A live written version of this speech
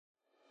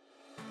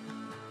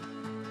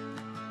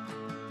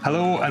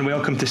Hello and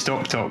welcome to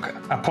Stock Talk,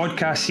 a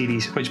podcast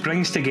series which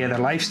brings together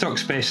livestock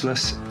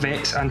specialists,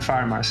 vets and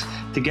farmers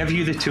to give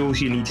you the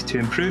tools you need to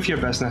improve your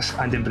business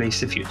and embrace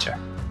the future.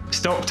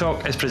 Stock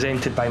Talk is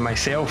presented by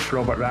myself,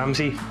 Robert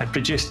Ramsey, and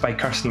produced by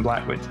Kirsten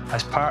Blackwood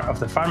as part of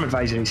the Farm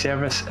Advisory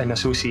Service in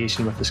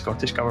association with the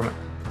Scottish Government.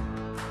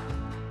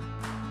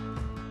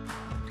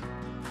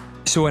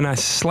 So in a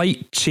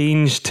slight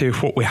change to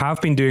what we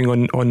have been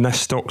doing on this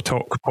Stock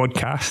Talk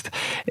podcast,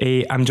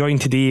 I'm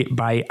joined today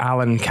by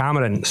Alan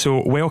Cameron.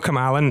 So welcome,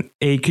 Alan.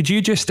 Could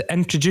you just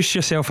introduce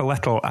yourself a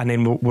little and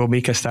then we'll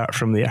make a start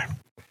from there?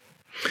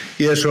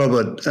 Yes,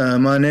 Robert.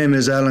 My name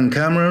is Alan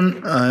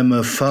Cameron. I'm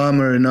a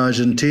farmer in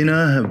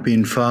Argentina. I've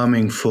been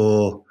farming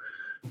for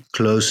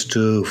close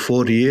to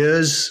 40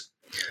 years.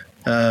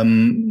 We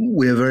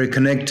are very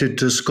connected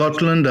to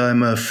Scotland.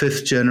 I'm a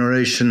fifth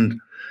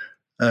generation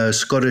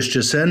Scottish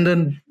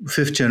descendant,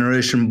 fifth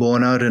generation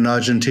born out in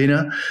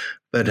Argentina,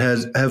 but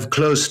have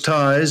close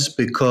ties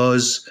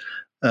because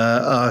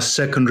our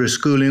secondary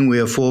schooling, we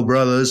have four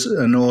brothers,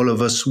 and all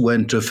of us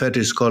went to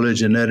Fettes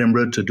College in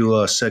Edinburgh to do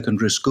our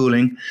secondary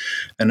schooling.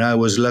 And I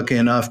was lucky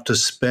enough to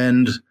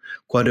spend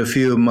quite a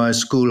few of my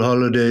school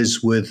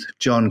holidays with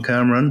John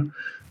Cameron,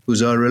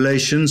 who's our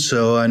relation.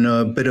 So I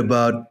know a bit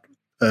about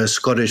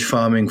Scottish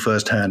farming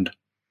firsthand.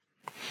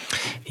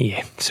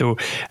 Yeah, so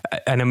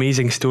an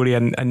amazing story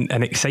and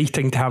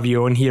exciting to have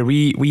you on here.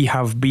 We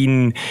have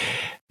been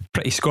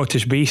pretty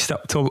Scottish based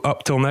up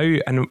till now,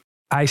 and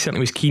I certainly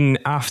was keen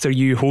after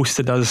you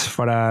hosted us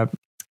for a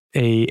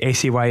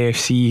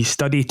SAYFC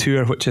study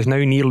tour, which is now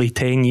nearly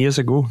 10 years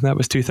ago. That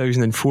was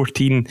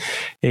 2014.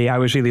 I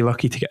was really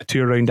lucky to get a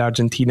tour around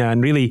Argentina,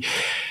 and really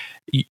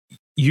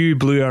you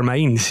blew our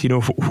minds. You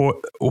know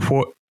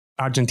what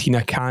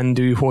Argentina can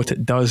do, what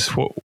it does,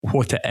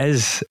 what it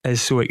is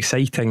so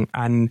exciting.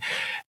 And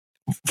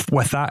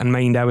with that in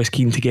mind, I was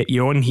keen to get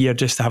you on here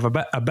just to have a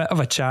bit of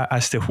a chat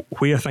as to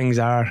where things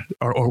are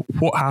or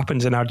what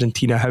happens in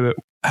Argentina,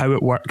 how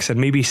it works,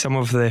 and maybe some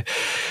of the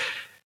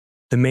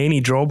many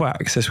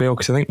drawbacks as well.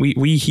 Because I think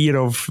we hear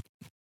of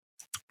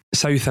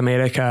South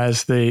America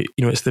as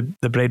it's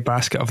the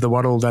breadbasket of the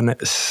world, and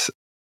it's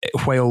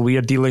while we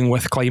are dealing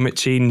with climate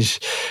change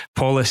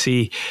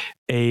policy,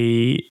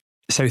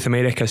 South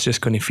America is just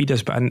going to feed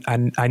us. But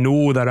and I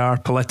know there are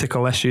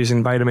political issues,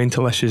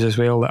 environmental issues as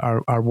well that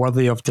are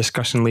worthy of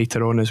discussion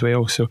later on as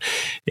well. So,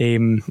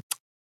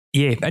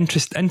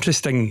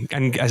 interesting.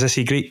 And as I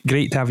say,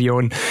 great to have you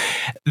on.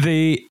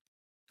 I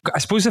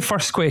suppose the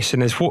first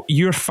question is what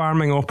your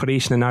farming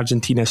operation in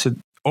Argentina. So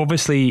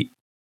obviously,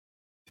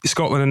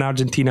 Scotland and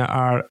Argentina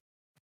are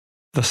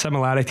the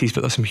similarities, but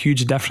there's some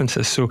huge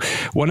differences. So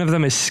one of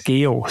them is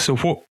scale. So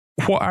what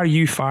are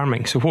you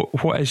farming? So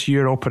what is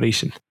your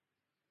operation?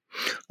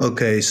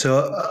 Okay,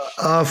 so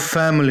our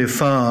family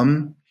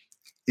farm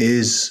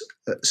is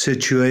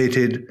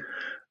situated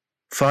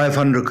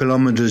 500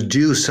 kilometers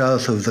due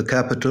south of the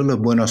capital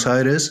of Buenos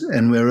Aires,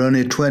 and we're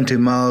only 20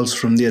 miles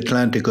from the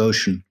Atlantic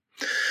Ocean.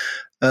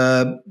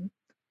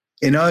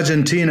 In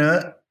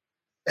Argentina,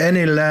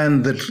 any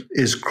land that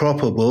is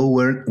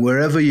croppable,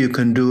 wherever you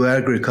can do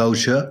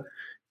agriculture,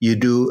 you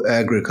do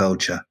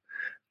agriculture.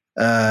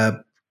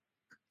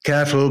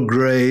 Cattle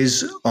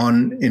graze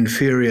on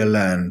inferior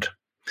land.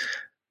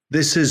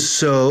 This is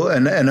so,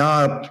 and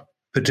our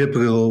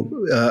particular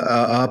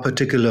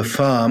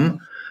farm,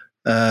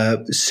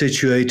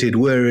 situated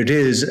where it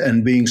is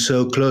and being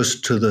so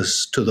close to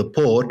the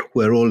port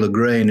where all the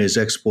grain is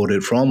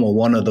exported from, or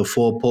one of the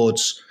four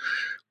ports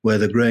where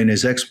the grain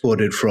is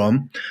exported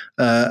from,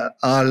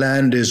 our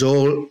land is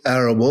all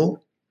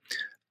arable.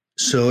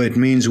 So it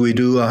means we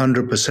do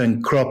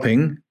 100%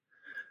 cropping,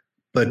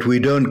 but we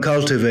don't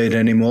cultivate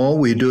anymore.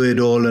 We do it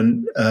all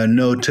in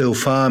no-till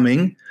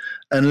farming,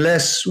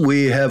 unless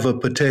we have a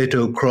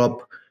potato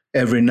crop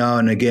every now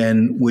and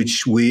again,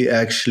 which we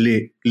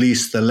actually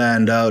lease the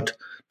land out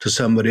to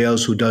somebody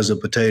else who does the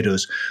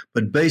potatoes.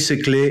 But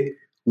basically,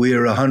 we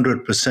are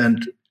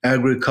 100%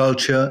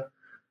 agriculture,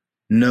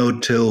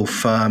 no-till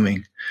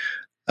farming.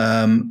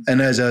 And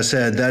as I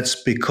said, that's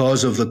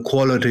because of the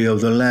quality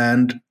of the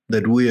land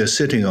that we are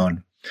sitting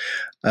on.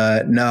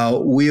 Now,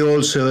 we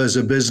also, as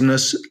a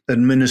business,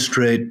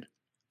 administrate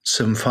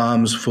some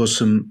farms for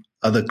some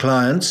other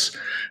clients,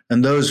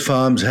 and those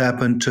farms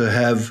happen to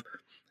have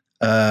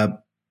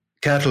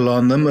cattle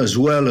on them as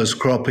well as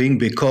cropping,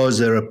 because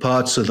there are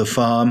parts of the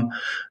farm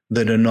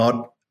that are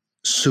not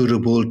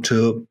suitable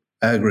to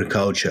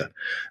agriculture.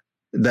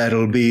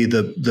 That'll be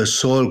the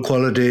soil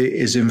quality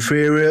is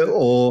inferior,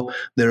 or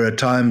there are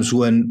times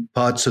when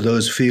parts of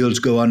those fields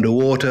go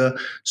underwater,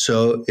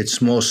 so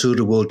it's more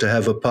suitable to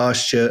have a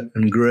pasture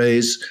and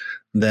graze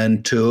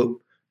than to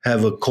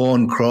have a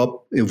corn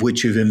crop, of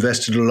which you've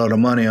invested a lot of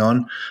money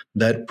on,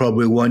 that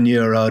probably 1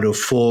 year out of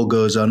 4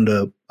 goes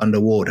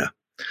underwater.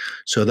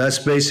 So that's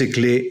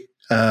basically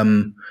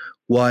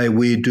why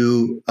we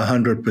do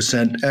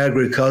 100%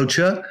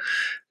 agriculture.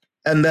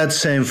 And that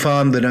same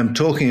farm that I'm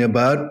talking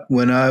about,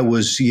 when I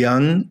was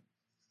young,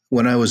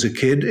 when I was a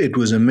kid, it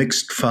was a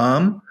mixed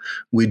farm.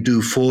 We'd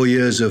do 4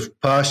 years of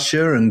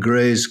pasture and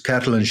graze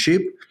cattle and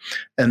sheep,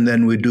 and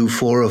then we'd do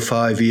 4 or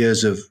 5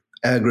 years of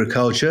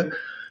agriculture.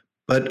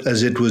 But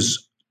as it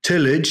was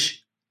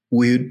tillage,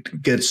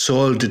 we'd get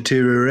soil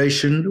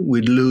deterioration,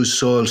 we'd lose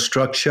soil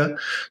structure,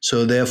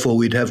 so therefore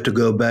we'd have to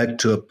go back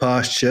to a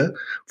pasture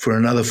for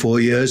another 4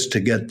 years to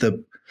get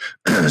the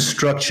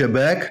structure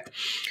back.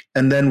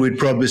 And then we'd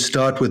probably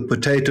start with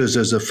potatoes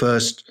as a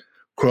first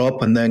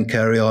crop and then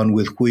carry on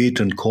with wheat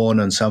and corn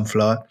and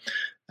sunflower.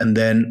 And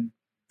then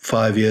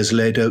 5 years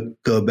later,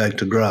 go back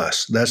to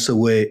grass. That's the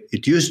way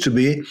it used to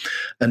be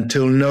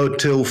until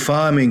no-till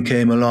farming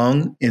came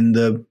along in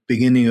the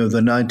beginning of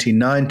the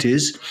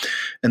 1990s.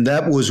 And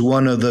that was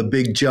one of the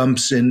big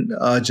jumps in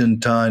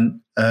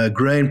Argentine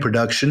grain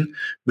production,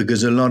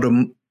 because a lot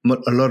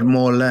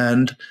more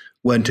land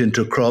went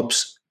into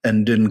crops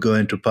and didn't go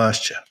into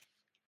pasture.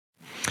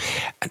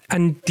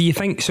 And do you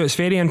think, so it's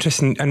very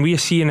interesting, and we are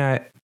seeing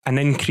an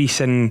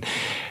increase in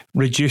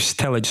reduced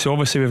tillage. So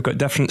obviously we've got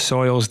different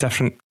soils,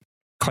 different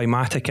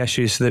climatic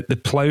issues. The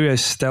plough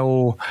is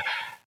still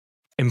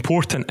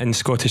important in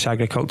Scottish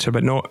agriculture,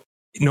 but not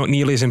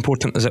nearly as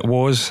important as it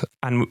was.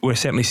 And we're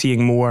certainly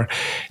seeing more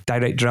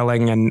direct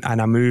drilling and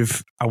a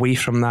move away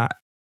from that,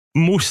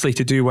 mostly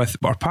to do with,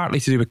 or partly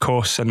to do with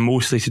costs, and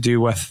mostly to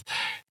do with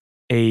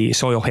a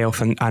soil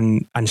health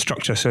and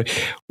structure. So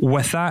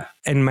with that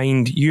in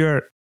mind,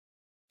 your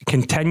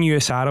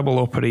continuous arable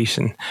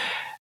operation,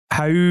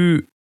 how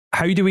do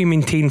we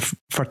maintain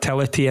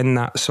fertility in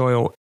that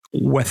soil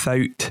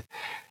without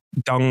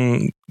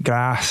dung,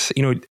 grass?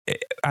 You know,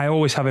 I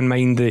always have in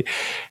mind that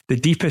the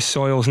deepest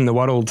soils in the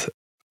world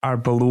are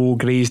below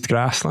grazed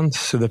grasslands.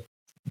 So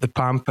the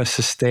pampas,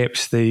 the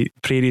steppes, the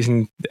prairies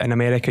in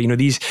America, you know,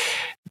 these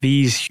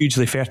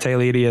hugely fertile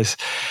areas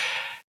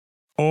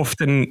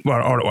often,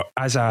 or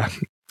as a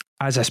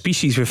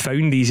species, we've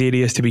found these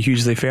areas to be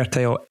hugely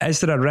fertile. Is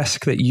there a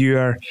risk that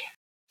your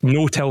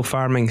no-till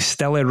farming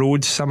still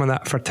erodes some of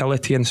that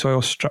fertility and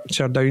soil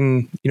structure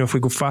down? You know, if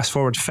we go fast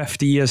forward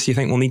 50 years, do you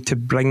think we'll need to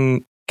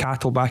bring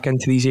cattle back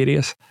into these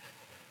areas?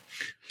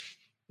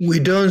 We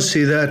don't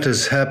see that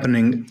as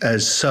happening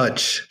as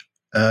such,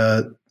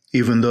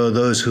 even though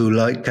those who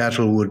like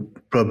cattle would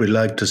probably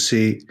like to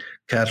see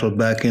cattle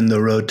back in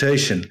the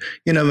rotation.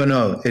 You never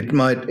know. It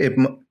might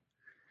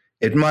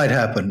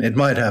happen. It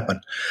might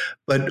happen.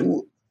 But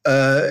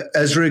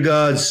as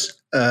regards,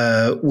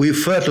 we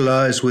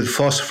fertilize with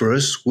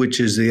phosphorus, which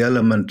is the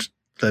element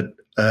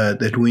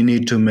that we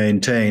need to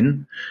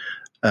maintain.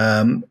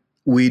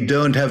 We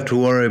don't have to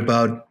worry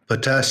about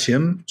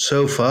potassium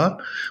so far.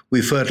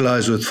 We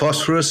fertilize with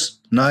phosphorus,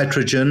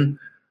 nitrogen,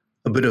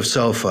 a bit of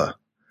sulfur.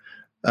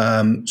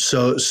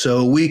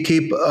 So we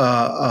keep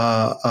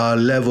our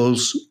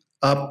levels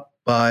up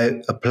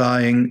by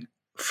applying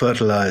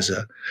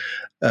fertilizer.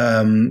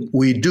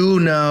 We do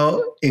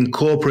now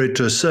incorporate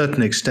to a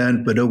certain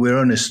extent, but we're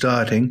only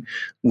starting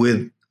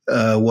with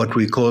what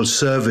we call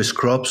service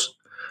crops,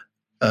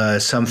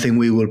 something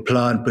we will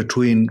plant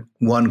between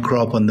one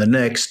crop and the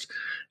next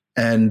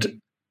and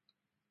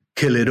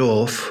kill it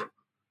off.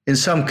 In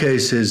some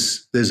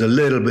cases, there's a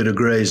little bit of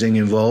grazing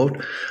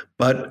involved,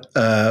 but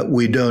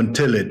we don't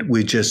till it.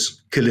 We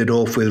just kill it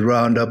off with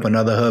Roundup and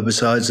other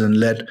herbicides and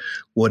let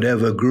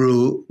whatever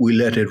grew, we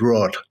let it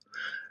rot.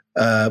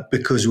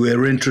 Because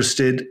we're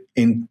interested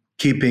in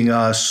keeping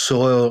our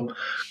soil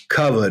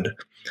covered.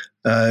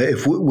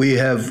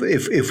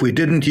 If we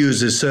didn't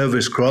use the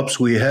service crops,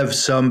 we have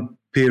some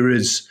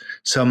periods,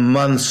 some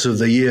months of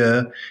the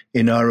year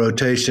in our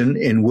rotation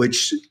in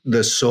which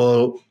the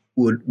soil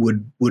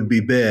would be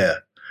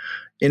bare.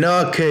 In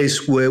our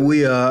case, where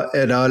we are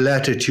at our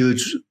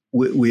latitudes,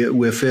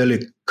 we're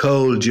fairly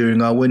cold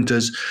during our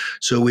winters,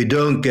 so we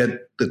don't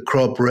get the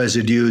crop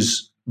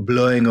residues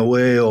blowing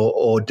away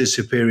or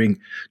disappearing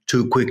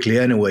too quickly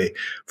anyway.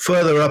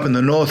 Further up in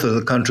the north of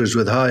the countries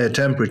with higher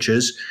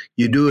temperatures,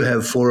 you do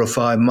have 4 or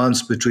 5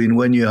 months between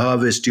when you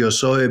harvest your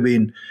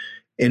soybean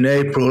in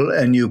April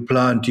and you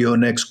plant your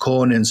next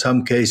corn, in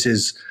some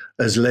cases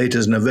as late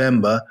as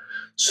November.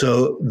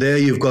 So there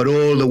you've got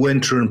all the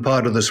winter and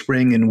part of the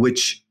spring in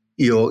which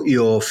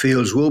your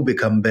fields will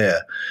become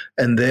bare.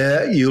 And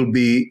there you'll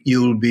be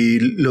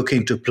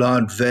looking to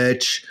plant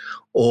veg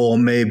or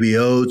maybe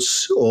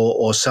oats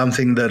or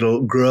something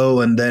that'll grow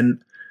and then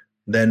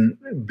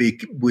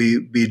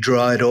be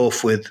dried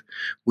off with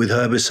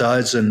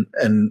herbicides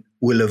and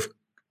will have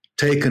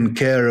taken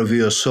care of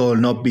your soil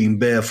not being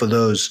bare for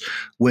those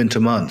winter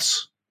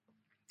months.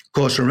 Of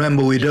course,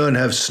 remember, we don't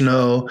have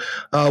snow.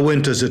 Our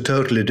winters are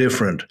totally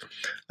different.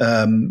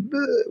 Our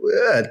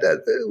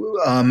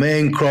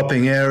main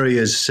cropping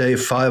area is, say,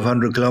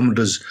 500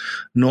 kilometers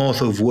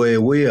north of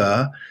where we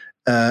are,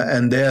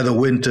 and there the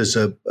winters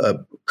are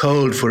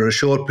cold for a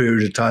short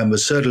period of time, but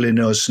certainly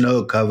no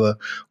snow cover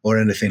or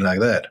anything like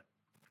that.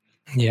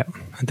 Yeah,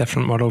 a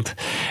different world.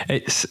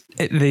 It's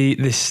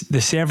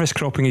the service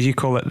cropping, as you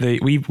call it.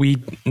 We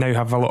now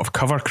have a lot of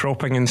cover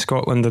cropping in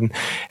Scotland, and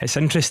it's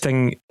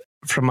interesting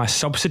from a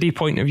subsidy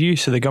point of view.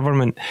 So the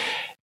government,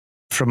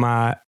 from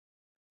a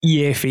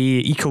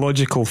EFA,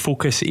 ecological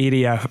focus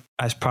area,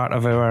 as part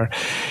of our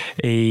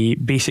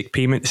basic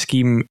payment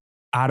scheme.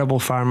 Arable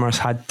farmers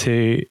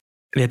they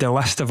had a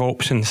list of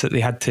options that they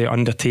had to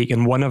undertake,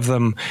 and one of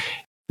them,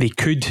 they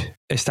could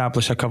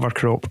establish a cover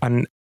crop.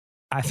 And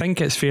I think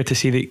it's fair to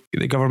say that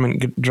the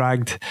government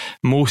dragged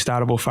most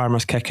arable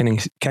farmers kicking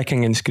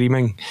and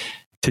screaming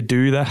to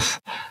do this.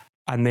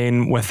 And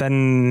then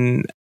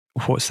within,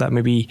 what's that,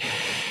 maybe,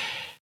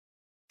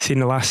 say in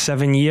the last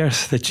 7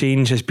 years, the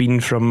change has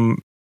been from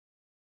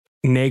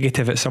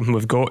negative, it's something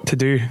we've got to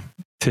do,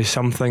 to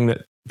something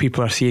that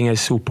people are seeing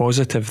as so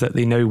positive that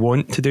they now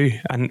want to do.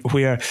 And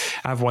where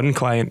I have one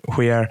client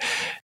where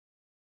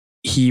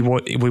we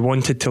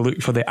wanted to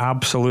look for the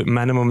absolute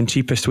minimum and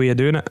cheapest way of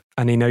doing it,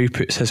 and he now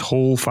puts his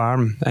whole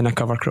farm in a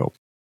cover crop,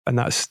 and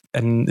that's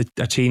in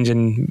a change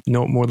in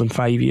not more than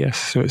 5 years.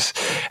 So it's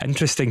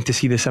interesting to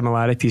see the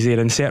similarities there.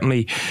 And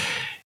certainly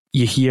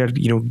you hear,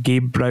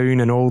 Gabe Brown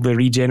and all the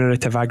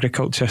regenerative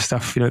agriculture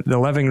stuff, the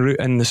living root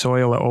in the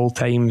soil at all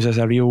times is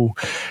a real,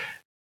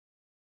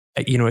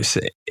 it's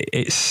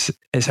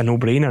a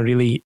no-brainer,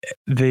 really.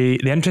 The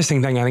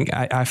interesting thing I think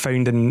I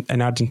found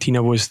in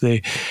Argentina was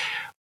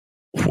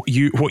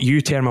what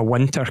you term a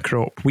winter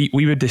crop. We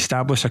would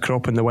establish a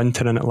crop in the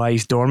winter and it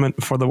lies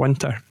dormant for the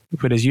winter,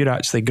 whereas you're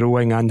actually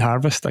growing and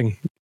harvesting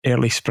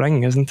early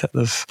spring, isn't it?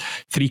 There's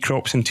 3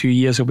 crops in 2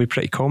 years will be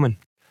pretty common.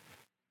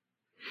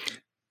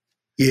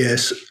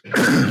 Yes,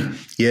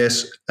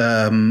 yes.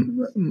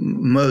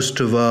 Most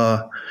of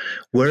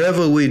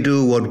wherever we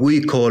do what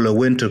we call a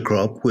winter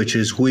crop, which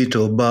is wheat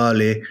or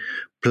barley,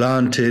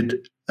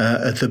 planted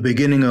at the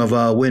beginning of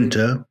our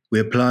winter.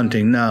 We're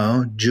planting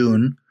now,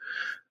 June.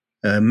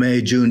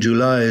 May, June,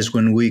 July is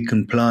when we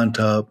can plant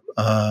our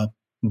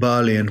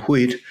barley and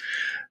wheat.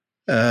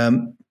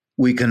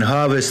 We can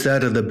harvest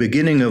that at the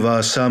beginning of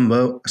our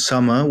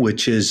summer,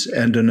 which is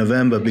end of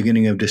November,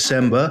 beginning of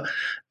December,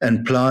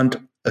 and plant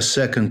a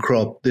second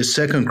crop. This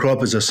second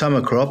crop is a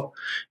summer crop.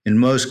 In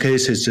most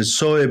cases, it's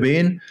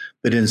soybean,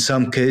 but in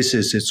some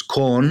cases, it's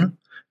corn,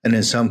 and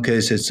in some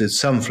cases, it's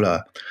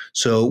sunflower.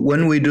 So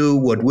when we do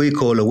what we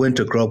call a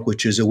winter crop,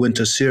 which is a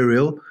winter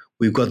cereal,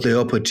 we've got the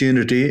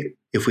opportunity,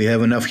 if we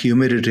have enough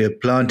humidity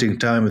at planting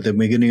time at the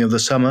beginning of the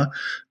summer,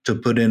 to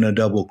put in a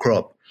double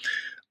crop.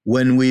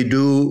 When we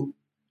do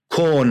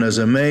corn as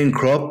a main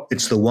crop,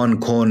 it's the one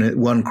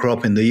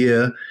crop in the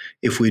year.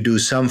 If we do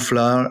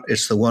sunflower,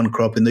 it's the one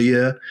crop in the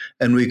year.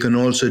 And we can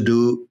also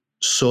do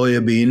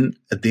soybean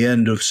at the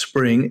end of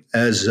spring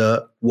as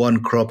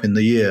one crop in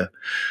the year.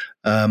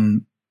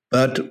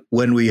 But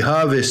when we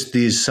harvest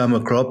these summer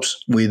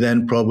crops, we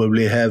then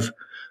probably have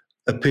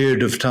a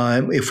period of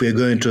time, if we're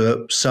going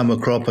to a summer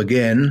crop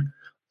again,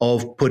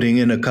 of putting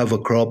in a cover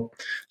crop,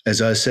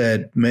 as I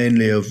said,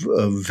 mainly of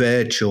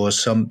veg or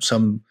some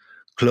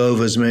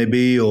clovers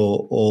maybe,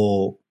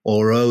 or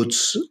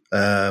oats,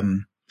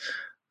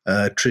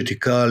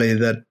 triticale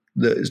that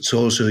it's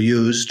also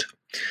used.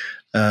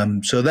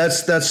 So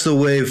that's the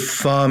way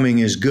farming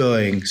is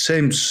going.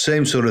 Same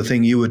sort of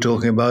thing you were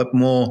talking about.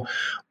 More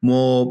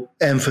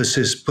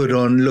emphasis put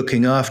on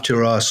looking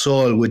after our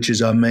soil, which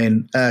is our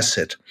main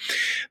asset.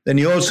 Then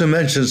you also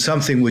mentioned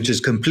something which is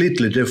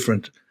completely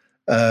different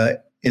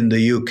in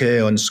the UK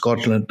or in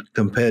Scotland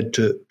compared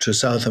to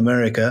South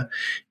America,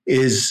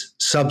 is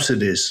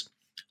subsidies.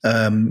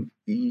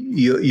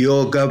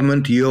 Your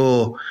government,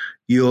 your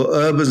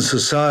urban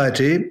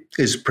society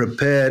is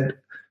prepared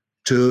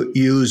to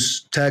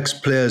use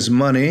taxpayers'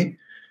 money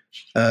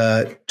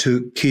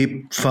to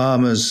keep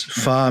farmers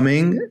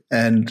farming,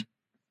 and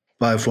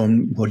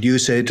from what you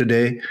say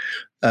today,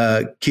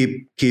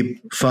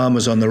 keep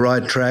farmers on the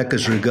right track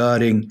as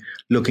regarding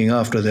looking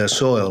after their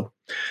soil.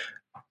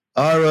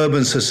 Our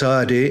urban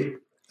society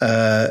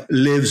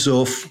lives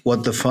off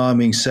what the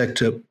farming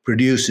sector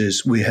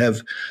produces. We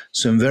have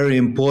some very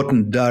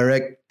important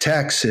direct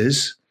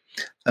taxes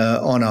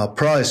on our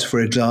price,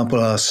 for example,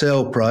 our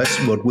sale price,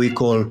 what we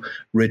call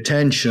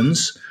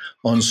retentions.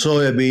 On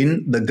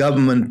soybean, the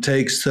government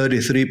takes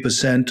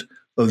 33%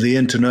 of the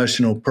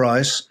international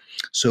price,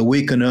 so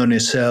we can only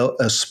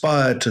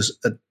aspire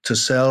to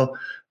sell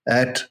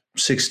at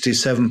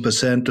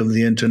 67% of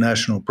the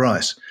international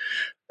price.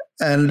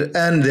 And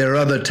there are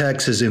other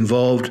taxes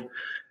involved,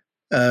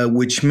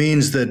 which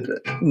means that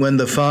when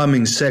the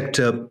farming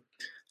sector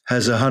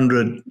has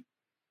 £100,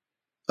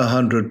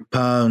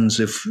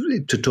 if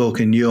to talk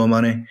in your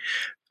money,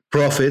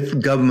 profit,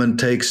 government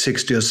takes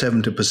 60 or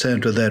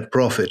 70% of that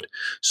profit.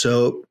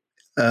 So,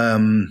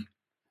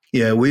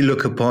 we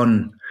look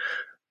upon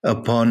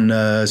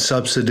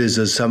subsidies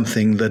as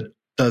something that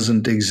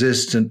doesn't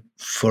exist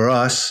for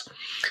us,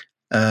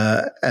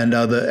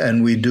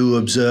 and we do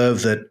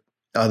observe that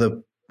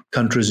other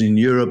countries in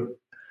Europe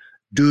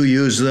do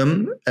use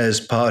them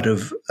as part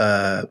of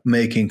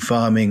making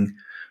farming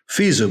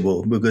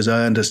feasible, because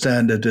I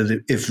understand that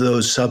if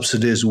those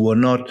subsidies were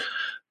not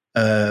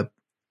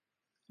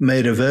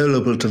made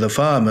available to the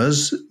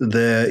farmers,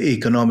 their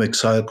economic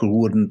cycle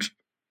wouldn't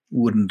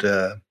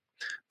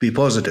be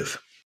positive.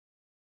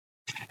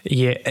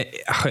 Yeah,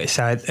 it's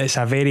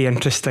a very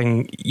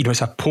interesting,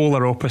 it's a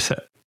polar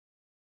opposite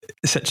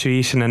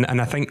situation,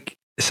 and I think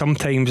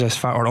sometimes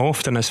or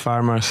often as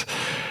farmers,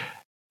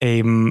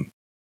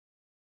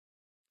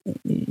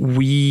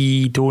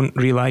 we don't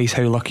realise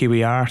how lucky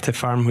we are to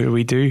farm where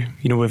we do.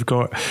 You know, we've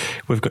got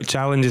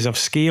challenges of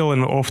scale,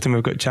 and often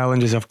we've got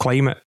challenges of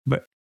climate,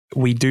 but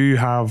we do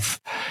have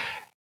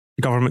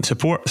government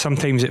support.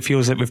 Sometimes it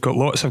feels like we've got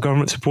lots of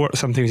government support.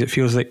 Sometimes it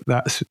feels like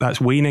that's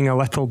waning a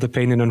little,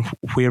 depending on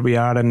where we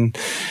are in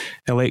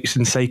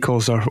election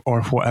cycles or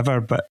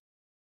whatever. But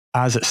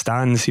as it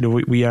stands, you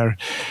know, we are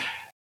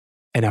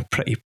in a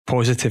pretty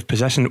positive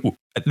position.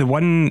 The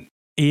one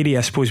area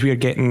I suppose we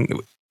don't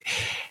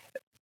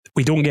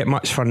get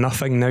much for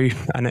nothing now,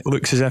 and it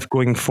looks as if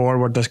going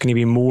forward there's going to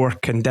be more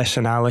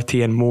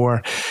conditionality and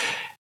more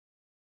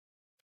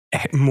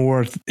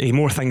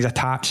things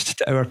attached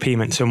to our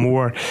payments, so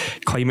more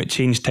climate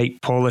change type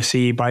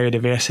policy,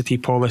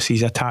 biodiversity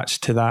policies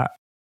attached to that.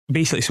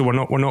 Basically, so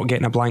we're not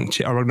getting a blank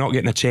check, or we're not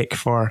getting a check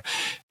for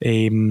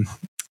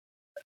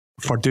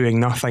doing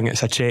nothing.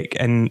 It's a check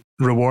in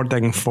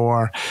rewarding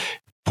for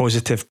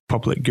positive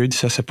public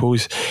goods, I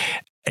suppose.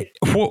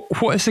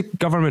 What is the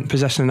government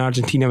position in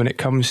Argentina when it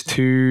comes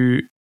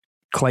to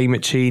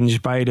climate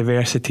change,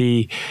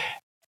 biodiversity?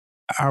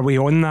 Are we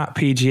on that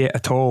page yet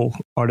at all,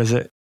 or is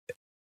it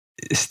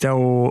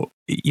still,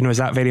 you know, is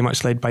that very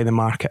much led by the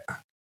market?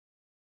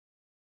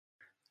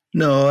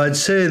 No, I'd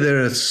say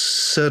there are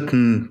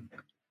certain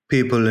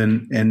people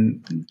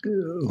in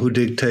who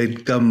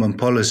dictate government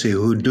policy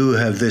who do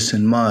have this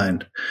in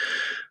mind.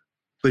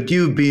 But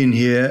you've been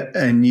here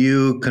and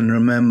you can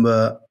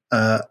remember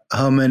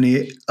how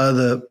many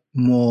other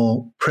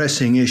more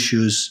pressing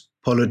issues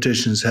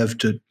politicians have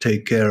to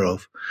take care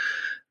of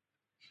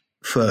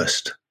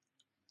first.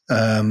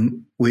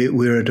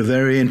 We're at a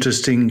very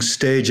interesting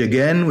stage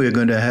again. We're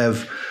going to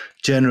have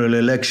general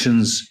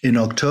elections in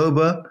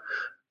October.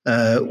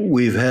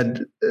 We've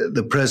had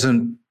the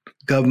present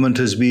government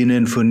has been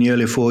in for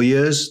nearly 4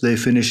 years. They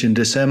finish in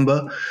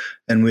December,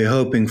 and we're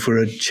hoping for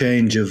a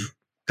change of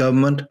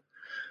government.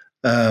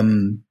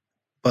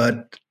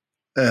 But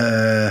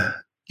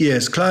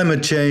yes,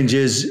 climate change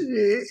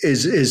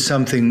is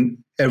something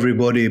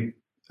everybody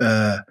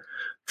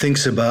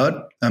thinks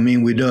about. I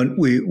mean, we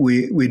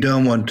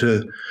don't want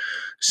to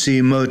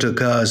see motor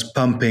cars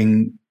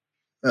pumping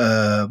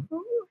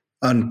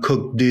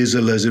uncooked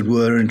diesel, as it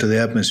were, into the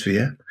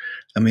atmosphere.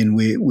 I mean,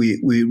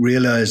 we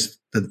realize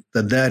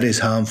that is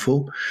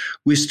harmful.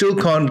 We still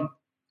can't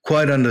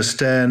quite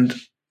understand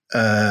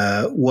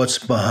what's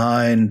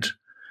behind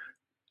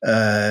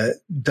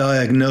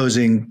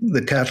diagnosing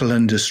the cattle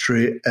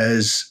industry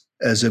as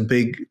a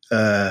big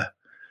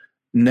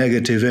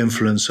negative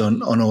influence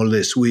on all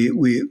this.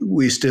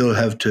 We still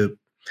have to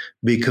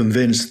be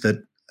convinced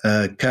that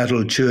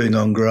cattle chewing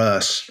on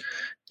grass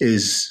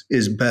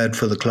is bad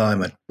for the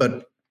climate.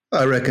 But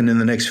I reckon in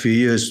the next few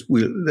years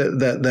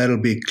that'll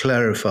be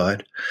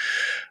clarified.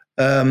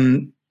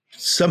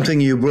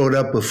 Something you brought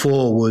up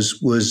before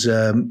was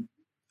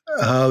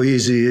how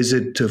easy is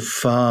it to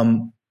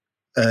farm?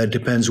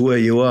 Depends where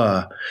you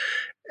are.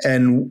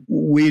 And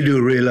we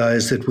do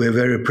realize that we're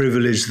very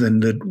privileged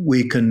and that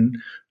we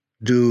can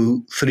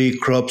do 3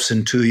 crops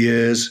in 2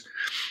 years.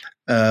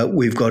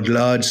 We've got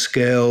large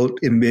scale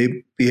and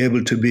be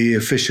able to be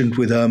efficient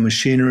with our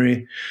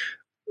machinery.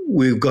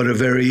 We've got a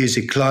very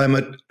easy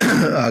climate.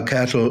 Our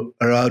cattle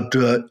are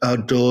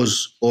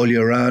outdoors all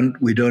year round.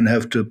 We don't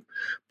have to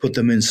put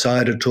them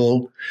inside at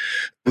all.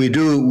 We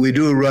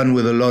do run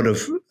with a lot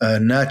of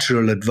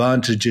natural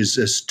advantages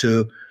as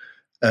to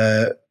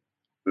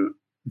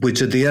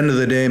which at the end of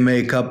the day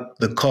make up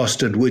the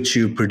cost at which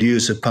you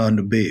produce a pound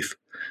of beef,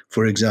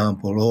 for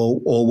example,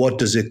 or what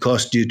does it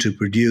cost you to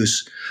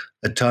produce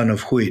a ton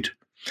of wheat.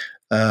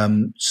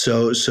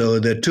 So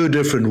there are 2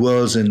 different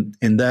worlds in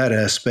that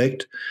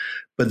aspect.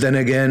 But then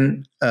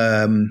again,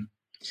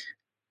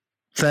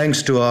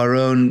 thanks to our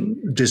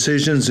own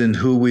decisions in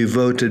who we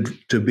voted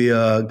to be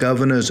our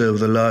governors over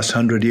the last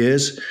 100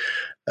 years,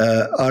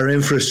 our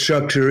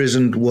infrastructure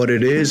isn't what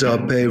it is.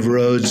 Our paved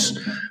roads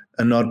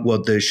are not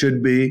what they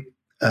should be.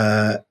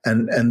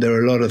 And there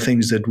are a lot of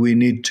things that we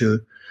need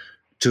to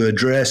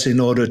address in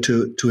order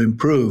to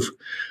improve.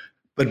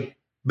 But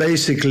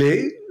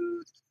basically,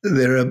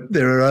 there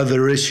are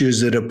other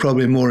issues that are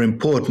probably more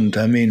important.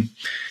 I mean,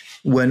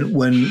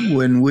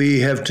 when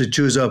we have to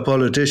choose our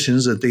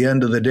politicians, at the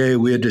end of the day,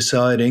 we're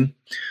deciding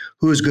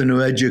who's going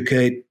to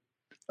educate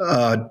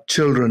our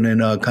children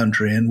in our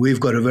country. And we've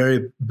got a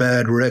very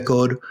bad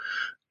record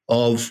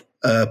of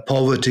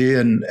poverty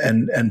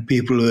and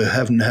people who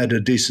haven't had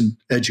a decent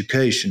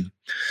education.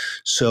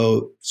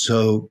 So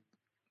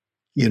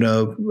you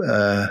know,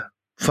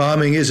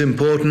 farming is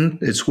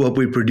important. It's what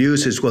we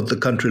produce. It's what the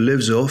country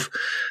lives off.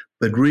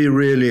 But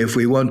really, if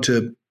we want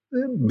to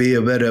be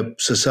a better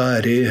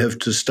society, have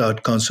to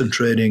start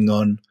concentrating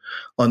on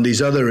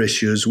these other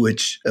issues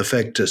which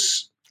affect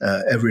us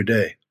every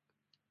day.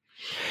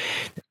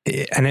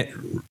 And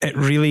it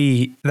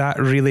really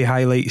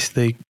highlights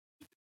the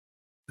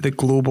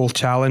global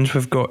challenge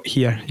we've got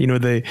here. You know,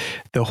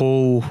 the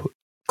whole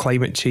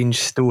climate change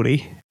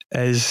story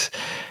is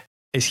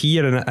is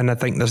here, and I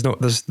think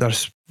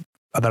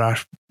there are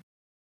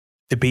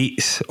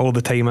debates all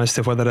the time as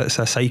to whether it's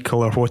a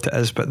cycle or what it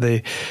is, but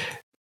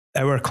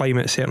our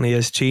climate certainly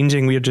is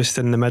changing. We're just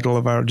in the middle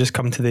of just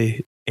come to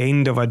the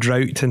end of a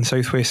drought in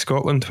southwest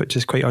Scotland, which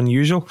is quite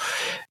unusual.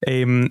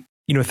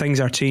 Things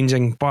are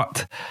changing,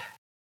 but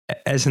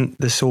it isn't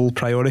the sole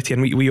priority.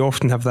 And we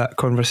often have that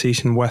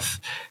conversation with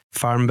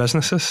farm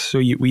businesses. So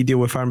we deal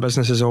with farm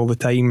businesses all the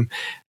time,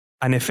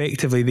 and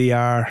effectively they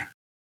are,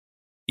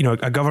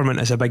 a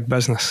government is a big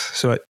business.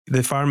 So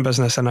the farm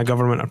business and a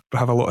government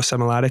have a lot of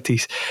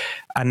similarities.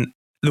 And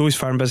those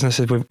farm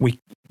businesses,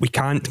 we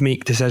can't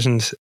make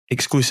decisions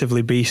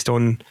exclusively based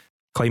on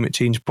climate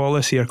change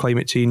policy or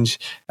climate change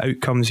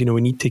outcomes.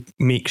 We need to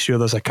make sure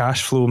there's a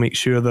cash flow, make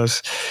sure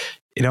there's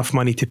enough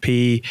money to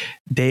pay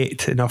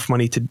debt, enough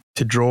money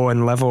to draw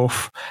and live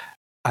off.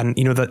 And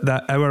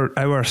that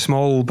our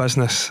small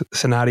business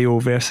scenario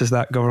versus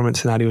that government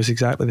scenario is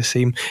exactly the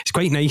same. It's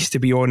quite nice to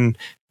be on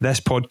this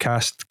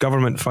podcast,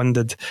 government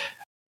funded,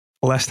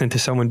 listening to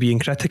someone being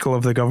critical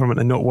of the government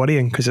and not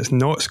worrying, because it's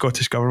not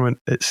Scottish government,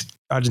 it's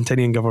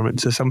Argentinian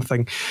government. So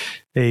something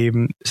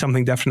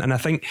different. And I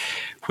think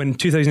when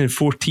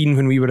 2014,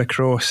 when we were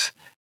across,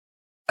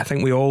 I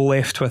think we all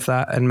left with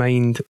that in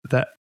mind,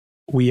 that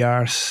we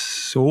are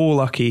so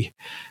lucky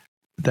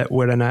that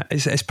we're in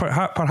it's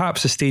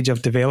perhaps a stage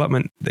of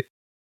development that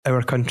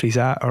our country's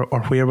at,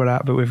 or where we're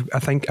at, but we've, I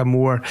think, a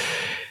more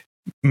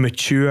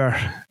mature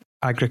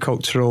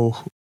agricultural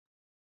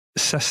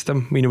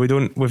system.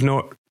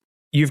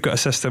 You've got a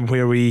system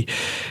where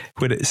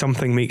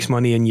something makes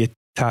money and you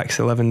tax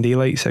the living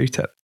daylights out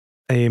it,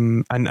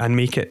 and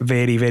make it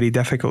very, very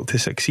difficult to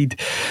succeed.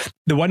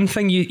 The one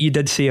thing you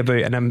did say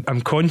about, and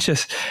I'm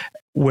conscious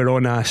we're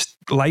on a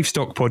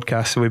livestock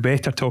podcast, so we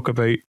better talk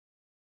about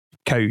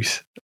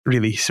cows,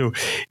 really. So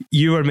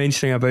you were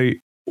mentioning about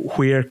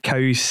where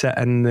cows sit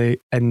in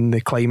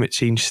the climate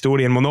change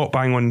story, and we'll not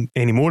bang on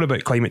any more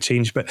about climate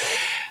change, but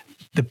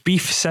the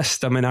beef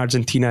system in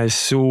Argentina is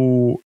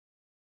so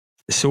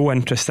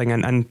interesting,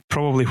 and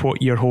probably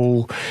what your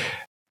whole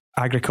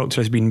agriculture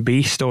has been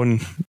based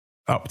on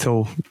up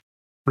till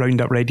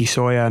Roundup Ready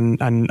soya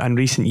and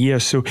recent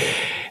years. So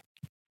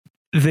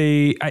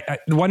the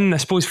one, I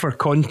suppose, for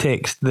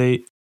context,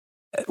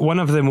 one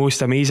of the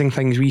most amazing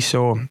things we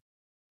saw,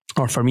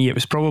 or for me, it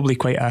was probably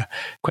quite a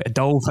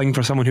dull thing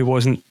for someone who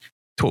wasn't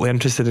totally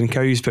interested in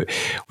cows, but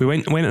we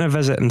went on a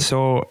visit and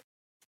saw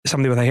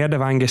somebody with a herd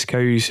of Angus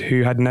cows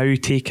who had now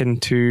taken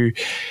to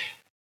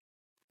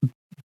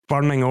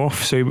burning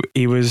off. So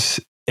he was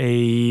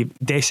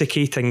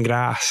desiccating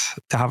grass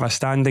to have a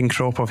standing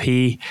crop of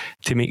hay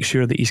to make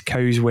sure that his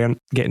cows weren't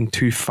getting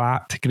too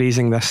fat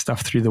grazing this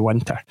stuff through the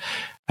winter.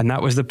 And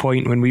that was the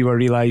point when we were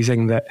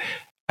realising that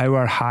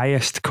our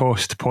highest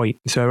cost point,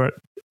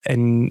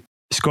 in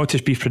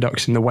Scottish beef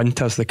production, the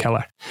winter's the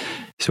killer.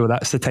 So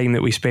that's the time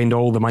that we spend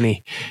all the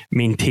money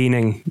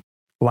maintaining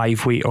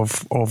live weight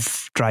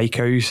of dry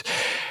cows.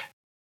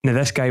 Now,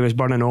 this guy was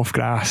burning off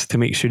grass to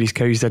make sure his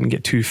cows didn't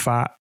get too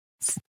fat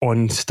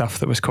on stuff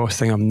that was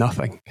costing him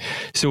nothing.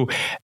 So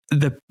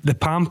the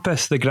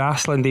pampas, the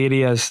grassland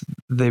areas,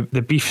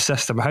 the beef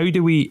system, how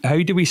do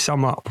we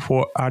sum up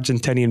what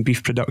Argentinian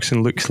beef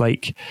production looks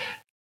like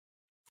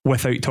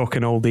without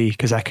talking all day?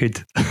 Because I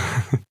could.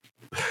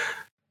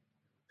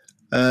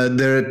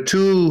 There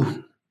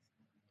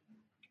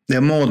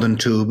are more than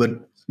two,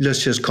 but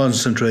let's just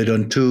concentrate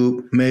on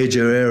two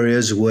major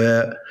areas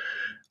where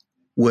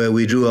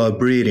we do our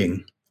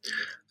breeding.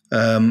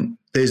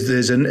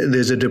 There's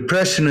a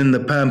depression in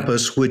the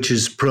pampas which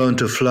is prone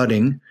to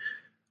flooding,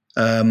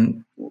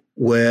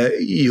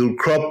 where you'll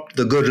crop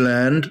the good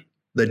land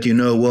that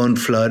won't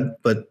flood,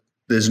 but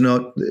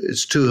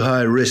it's too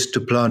high risk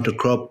to plant a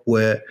crop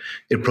where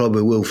it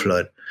probably will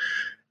flood.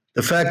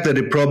 The fact that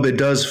it probably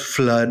does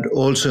flood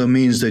also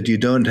means that you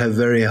don't have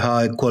very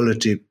high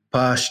quality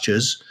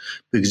pastures,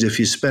 because if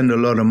you spend a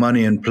lot of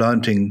money in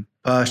planting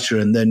pasture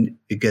and then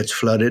it gets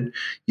flooded,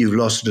 you've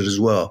lost it as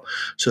well.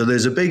 So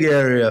there's a big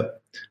area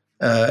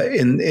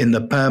in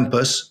the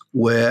pampas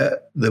where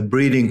the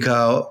breeding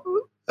cow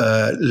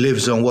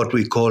lives on what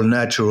we call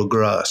natural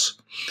grass,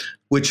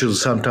 which will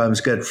sometimes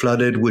get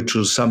flooded, which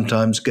will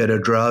sometimes get a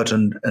drought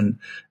and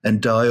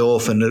die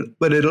off,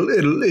 but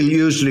it'll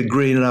usually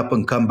green up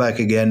and come back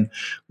again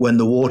when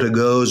the water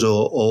goes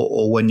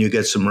or when you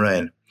get some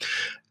rain.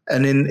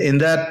 And in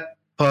that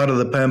part of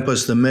the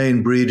pampas, the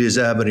main breed is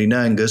Aberdeen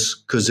Angus,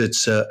 because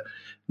it's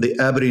the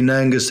Aberdeen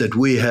Angus that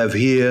we have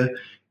here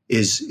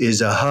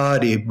is a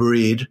hardy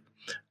breed.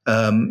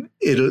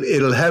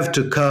 It'll have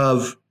to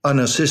calve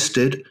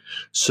unassisted,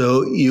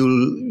 so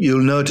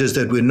you'll notice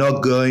that we're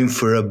not going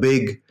for a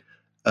big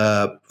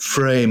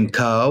frame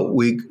cow.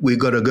 We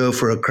got to go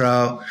for a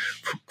cow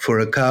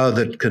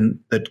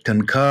that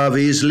can calve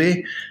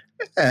easily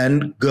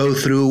and go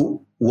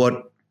through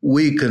what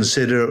we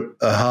consider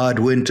hard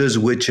winters,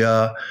 which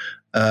are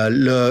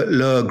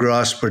lower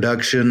grass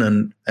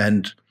production,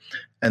 and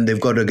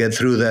they've got to get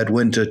through that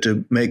winter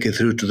to make it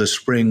through to the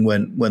spring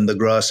when the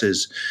grass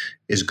is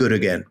good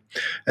again.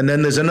 And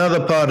then there's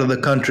another part of the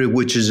country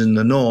which is in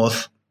the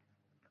north,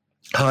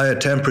 higher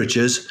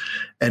temperatures,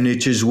 and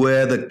it is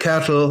where the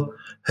cattle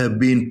have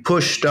been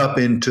pushed up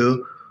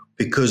into,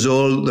 because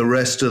all the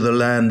rest of the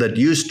land that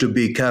used to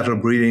be cattle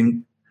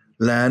breeding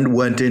land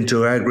went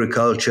into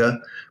agriculture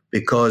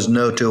because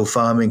no-till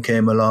farming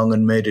came along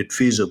and made it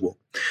feasible.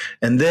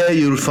 And there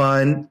you'll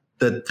find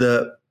that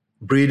the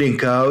breeding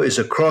cow is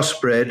a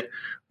crossbred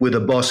with a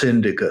Bos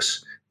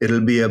Indicus. It'll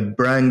be a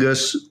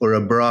Brangus or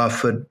a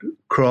Braford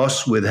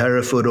cross with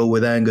Hereford or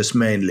with Angus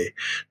mainly.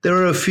 There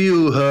are a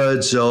few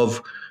herds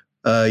of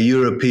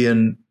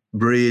European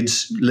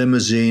breeds,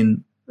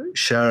 Limousin,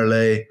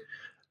 Charolais,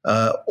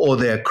 or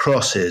their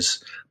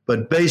crosses.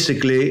 But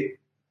basically,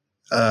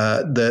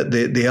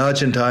 the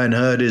Argentine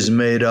herd is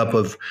made up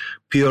of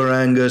pure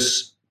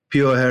Angus,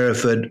 pure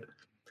Hereford,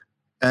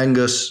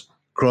 Angus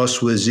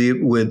crossed with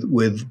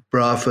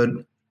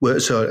Braford,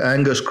 so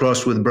Angus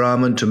crossed with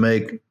Brahman to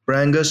make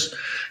Brangus,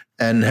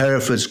 and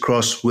Hereford's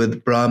crossed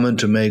with Brahman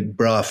to make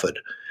Braford.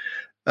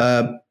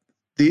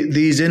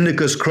 These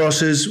Indicus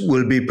crosses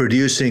will be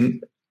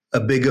producing a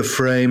bigger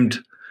framed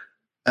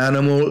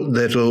animal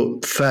that'll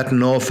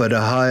fatten off at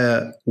a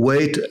higher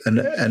weight and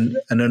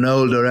an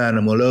older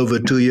animal, over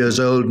 2 years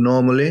old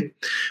normally,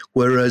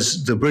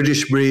 whereas the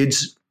British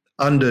breeds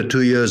under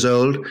 2 years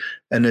old,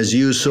 and as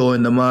you saw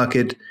in the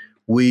market,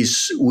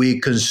 we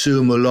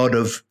consume a lot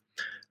of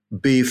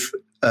beef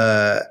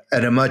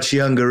at a much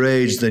younger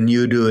age than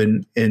you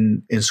do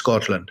in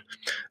Scotland.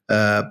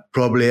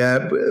 Probably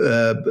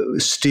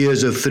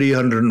steers of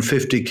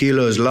 350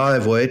 kilos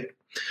live weight,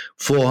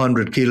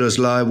 400 kilos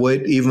live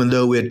weight. Even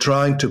though we're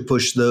trying to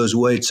push those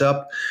weights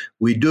up,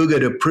 we do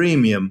get a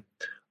premium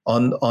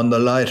on the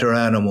lighter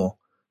animal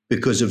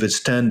because of its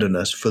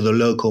tenderness for the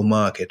local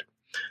market.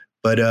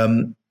 But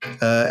and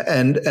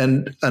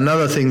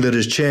another thing that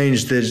has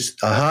changed is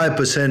a high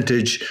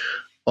percentage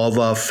of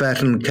our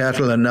fattened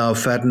cattle are now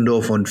fattened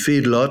off on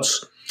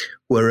feedlots,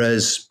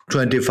 whereas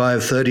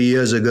 25, 30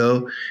 years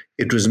ago,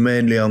 it was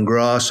mainly on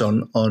grass,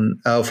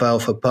 on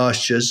alfalfa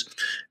pastures.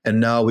 And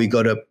now we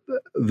got a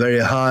very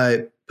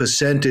high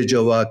percentage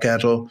of our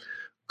cattle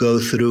go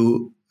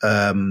through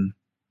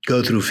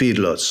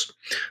feedlots.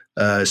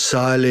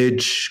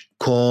 Silage,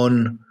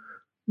 corn,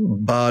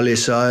 barley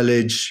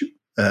silage,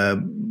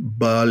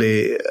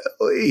 barley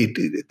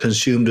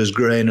consumed as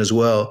grain as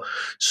well.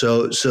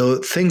 So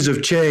things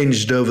have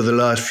changed over the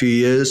last few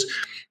years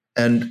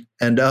and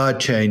are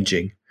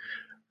changing.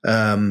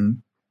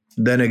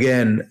 Then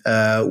again,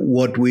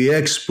 what we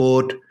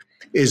export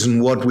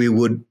isn't what we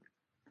would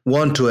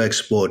want to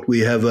export.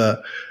 We have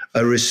a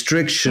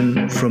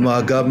restriction from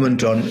our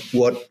government on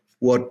what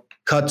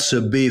cuts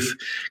of beef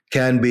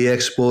can be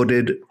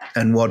exported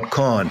and what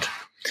can't.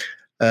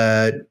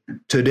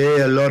 Today,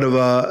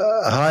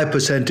 a high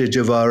percentage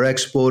of our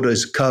export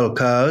is cull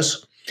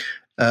cows.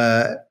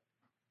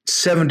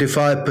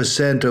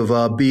 75% of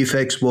our beef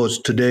exports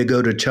today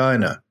go to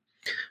China.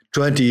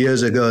 20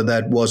 years ago,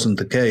 that wasn't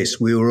the case.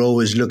 We were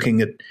always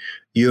looking at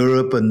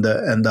Europe and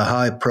the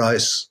high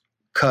price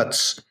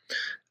cuts,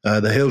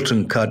 the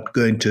Hilton cut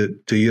going to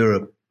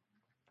Europe,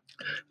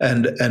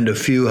 and a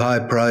few high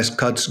price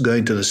cuts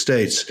going to the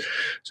States.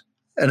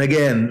 And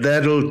again,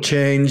 that'll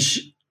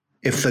change.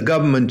 If the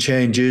government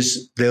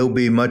changes, they'll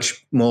be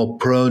much more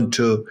prone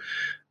to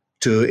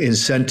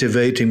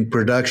incentivating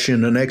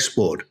production and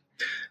export.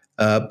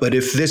 But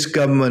if this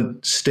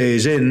government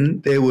stays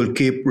in, they will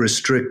keep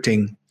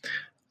restricting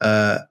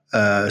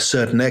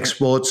certain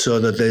exports so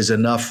that there's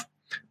enough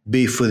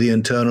beef for the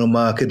internal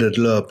market at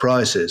lower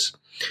prices.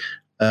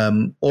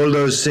 All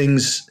those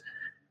things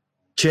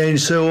change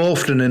so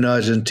often in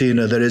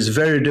Argentina that it's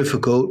very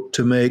difficult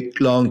to make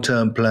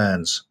long-term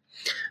plans.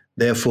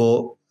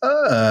 Therefore,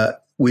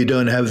 we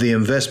don't have the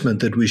investment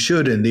that we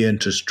should in the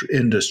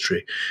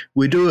industry.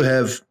 We do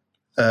have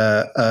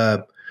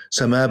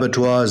some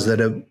abattoirs that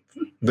are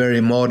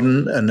very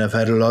modern and have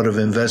had a lot of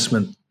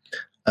investment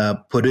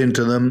put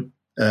into them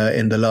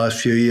in the last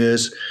few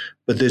years.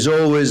 But there's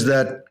always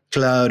that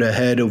cloud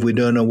ahead of we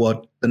don't know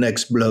what the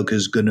next bloke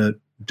is going to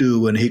do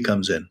when he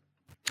comes in.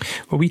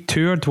 Well, we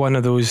toured one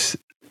of those,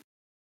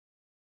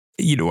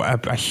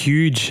 a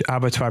huge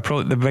abattoir,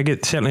 probably the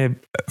biggest, certainly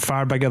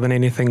far bigger than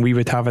anything we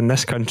would have in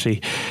this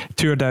country.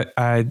 Toured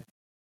a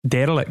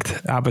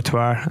derelict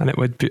abattoir, and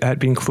it had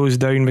been closed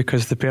down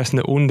because the person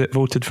that owned it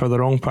voted for the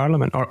wrong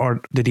parliament,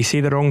 or did he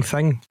say the wrong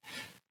thing?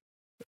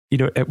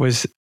 It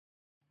was.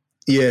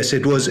 Yes,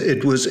 it was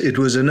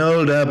an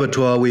old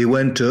abattoir we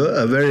went to,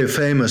 a very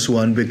famous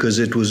one, because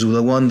it was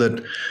the one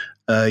that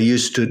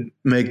used to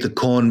make the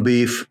corned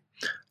beef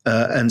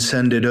and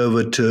send it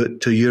over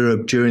to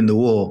Europe during the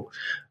war.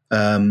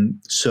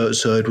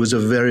 So it was a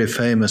very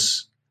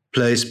famous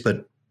place,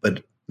 but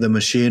the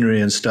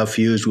machinery and stuff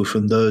used were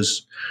from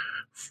those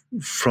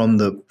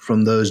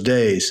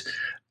days.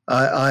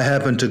 I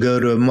happened to go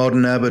to a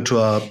modern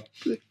abattoir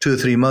 2 or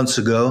 3 months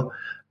ago,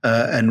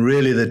 and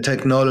really the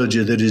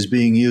technology that is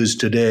being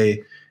used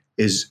today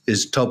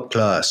is top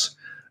class.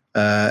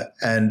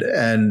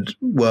 And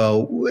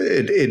well,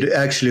 it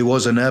actually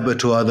was an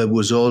abattoir that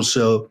was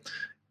also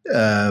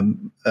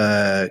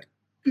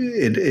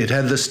it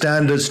had the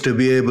standards to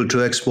be able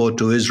to export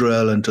to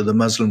Israel and to the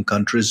Muslim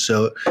countries.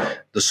 So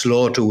the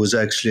slaughter was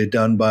actually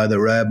done by the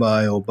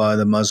rabbi or by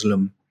the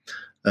Muslim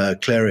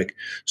cleric.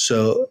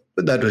 So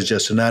that was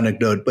just an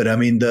anecdote. But I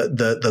mean,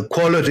 the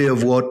quality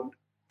of what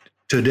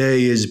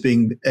today is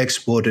being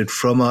exported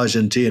from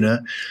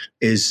Argentina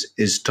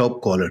is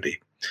top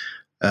quality.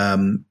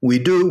 We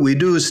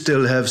do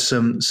still have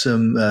some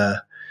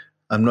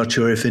I'm not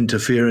sure if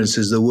interference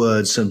is the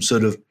word, some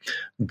sort of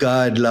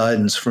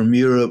guidelines from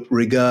Europe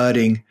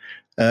regarding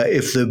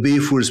if the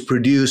beef was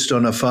produced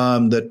on a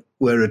farm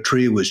where a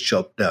tree was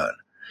chopped down.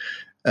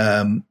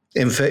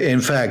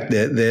 In fact,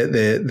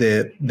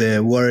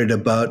 they're worried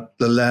about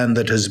the land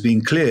that has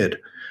been cleared.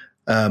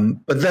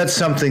 But that's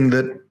something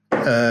that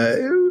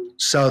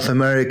South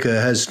America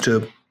has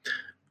to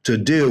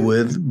deal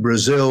with.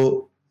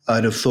 Brazil,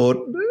 I'd have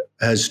thought,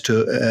 has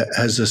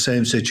the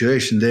same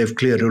situation. They've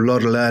cleared a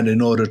lot of land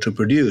in order to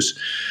produce.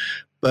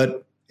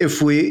 But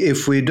if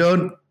we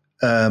don't,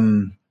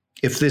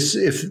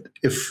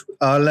 if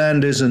our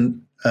land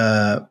isn't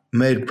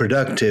made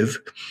productive,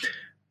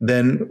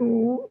 then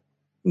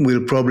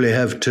we'll probably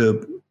have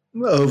to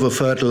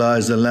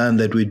over-fertilize the land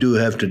that we do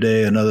have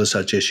today and other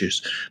such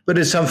issues. But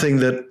it's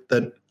something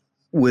that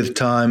with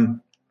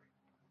time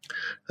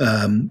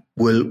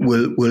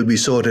will be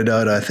sorted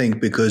out, I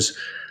think, because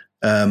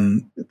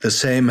the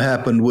same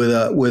happened with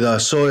our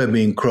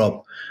soybean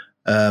crop.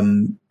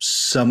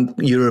 Some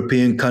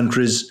European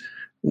countries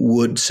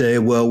would say,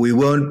 well, we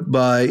won't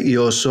buy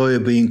your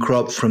soybean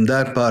crop from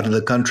that part of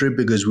the country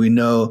because we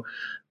know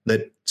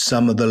that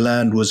some of the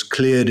land was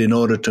cleared in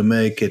order to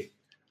make it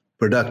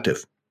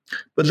productive.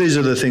 But these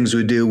are the things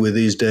we deal with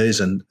these days,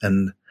 and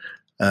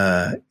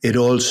it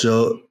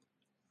also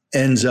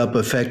ends up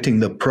affecting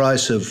the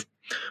price of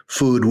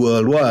food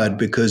worldwide,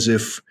 because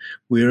if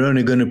we're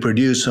only going to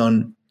produce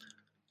on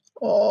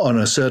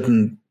a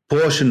certain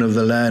portion of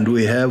the land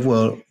we have,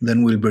 well,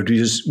 then we'll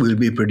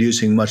be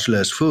producing much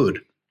less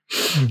food.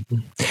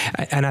 Mm-hmm.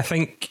 And I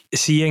think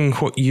seeing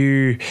what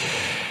the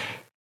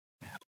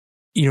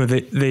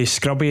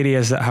scrub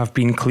areas that have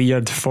been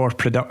cleared for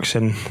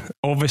production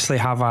obviously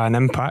have an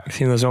impact.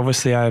 There's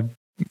obviously a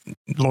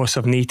loss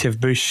of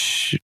native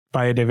bush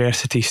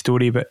biodiversity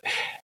story, but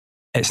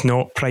it's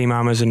not prime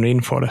Amazon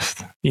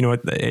rainforest.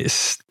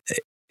 It's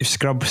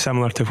scrub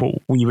similar to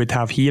what we would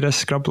have here as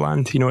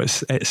scrubland.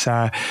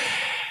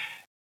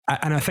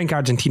 And I think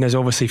Argentina is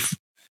obviously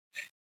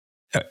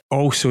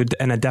also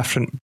in a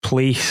different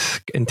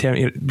place in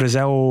terms.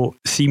 Brazil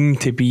seem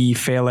to be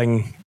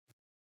felling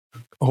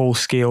whole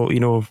scale.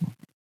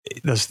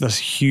 There's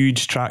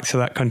huge tracts of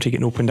that country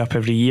getting opened up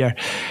every year.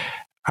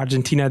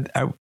 Argentina,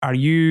 are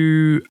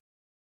you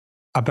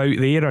about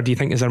there, or do you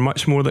think is there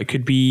much more that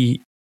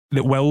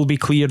will be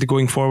cleared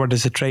going forward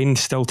as a trend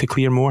still to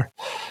clear more?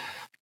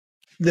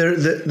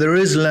 There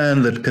is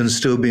land that can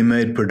still be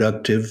made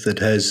productive that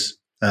has,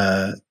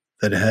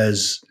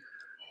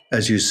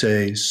 as you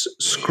say,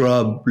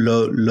 scrub,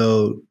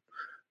 low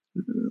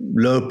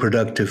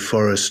productive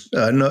forest.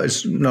 No,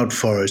 it's not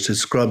forest;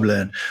 it's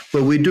scrubland.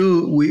 But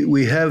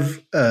we have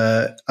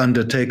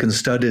undertaken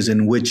studies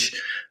in which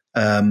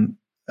not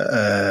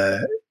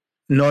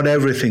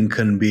everything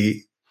can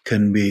be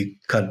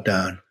cut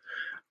down.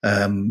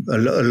 A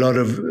lot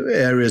of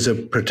areas are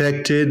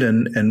protected,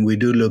 and we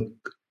do look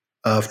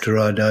after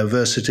our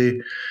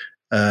diversity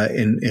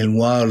in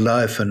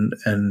wildlife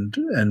and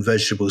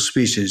vegetable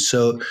species.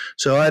 So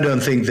I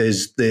don't think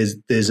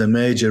there's a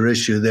major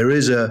issue. There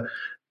is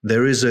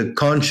a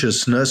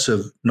consciousness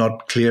of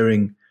not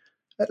clearing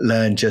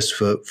land just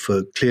for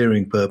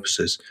clearing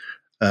purposes.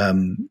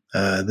 And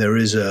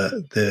there's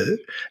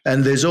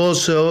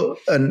also,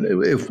 and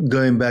if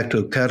going back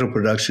to cattle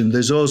production,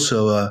 there's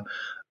also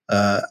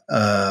a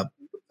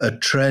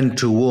trend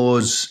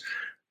towards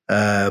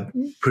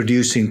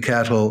producing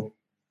cattle,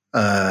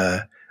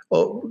 or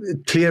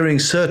clearing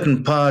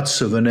certain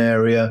parts of an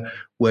area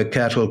where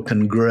cattle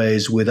can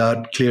graze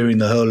without clearing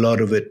the whole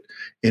lot of it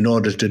in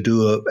order to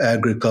do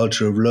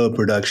agriculture of low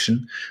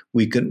production.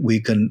 We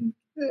can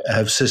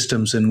have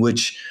systems in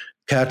which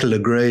cattle are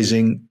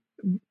grazing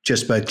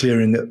just by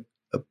clearing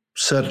a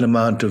certain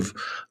amount of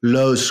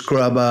low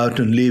scrub out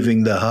and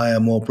leaving the higher,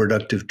 more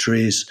productive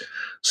trees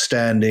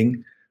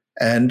standing,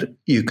 and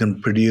you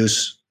can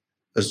produce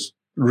a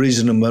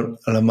reasonable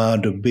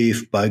amount of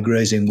beef by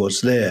grazing what's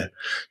there.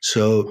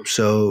 So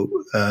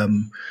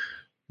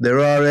there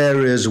are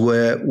areas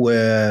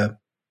where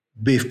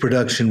beef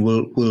production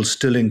will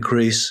still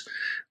increase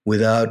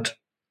without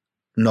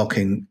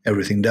knocking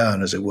everything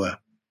down, as it were.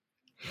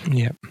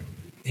 Yeah.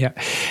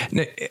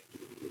 Now,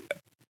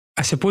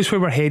 I suppose where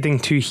we're heading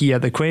to here,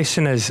 the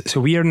question is, so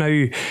we are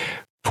now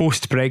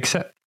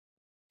post-Brexit.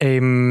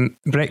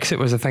 Brexit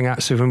was a thing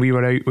actually when we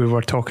were out, we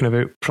were talking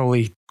about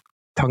probably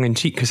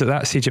tongue-in-cheek, because at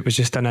that stage it was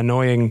just an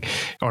annoying,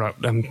 or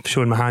I'm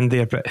showing my hand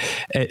there, but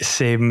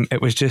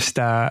it was just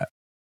a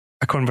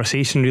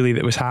conversation really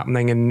that was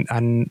happening,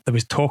 and there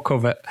was talk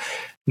of it.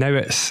 Now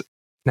it's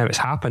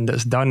happened,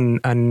 it's done,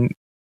 and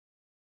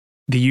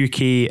the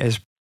UK is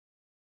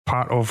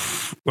part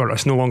of, or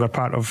it's no longer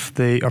part of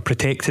or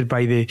protected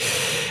by the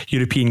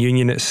European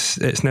Union.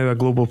 It's now a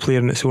global player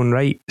in its own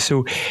right.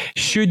 So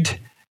should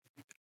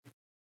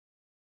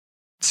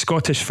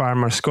Scottish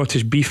farmers,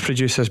 Scottish beef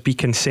producers be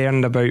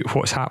concerned about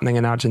what's happening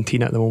in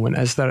Argentina at the moment?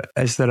 Is there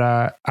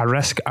a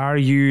risk?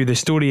 The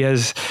story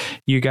is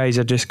you guys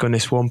are just going to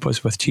swamp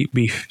us with cheap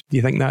beef. Do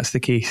you think that's the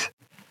case?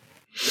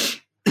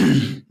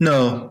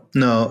 No,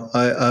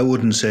 I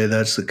wouldn't say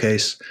that's the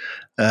case.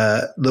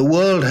 The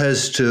world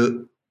has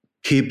to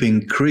keep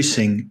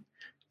increasing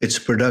its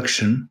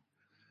production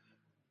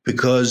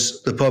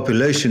because the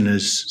population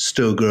is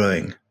still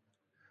growing.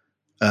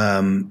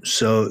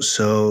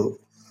 So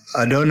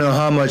I don't know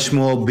how much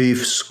more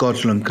beef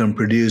Scotland can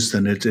produce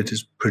than it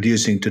is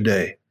producing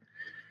today.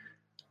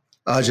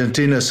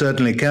 Argentina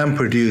certainly can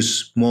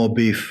produce more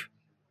beef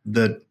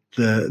than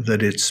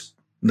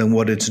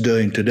what it's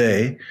doing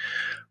today,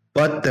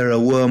 but there are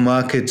world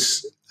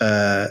markets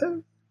that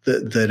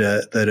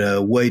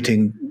are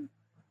waiting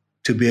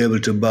to be able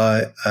to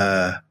buy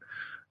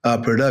our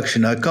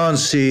production. I can't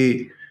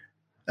see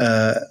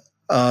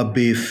our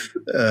beef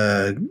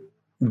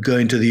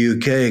going to the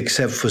UK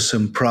except for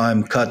some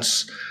prime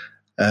cuts.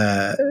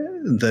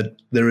 That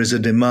there is a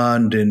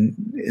demand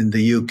in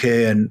the UK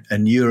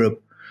and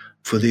Europe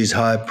for these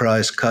high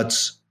price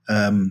cuts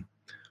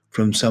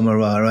from some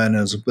of our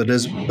animals. But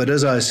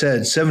as I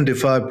said,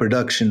 75%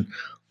 production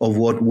of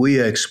what we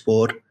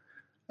export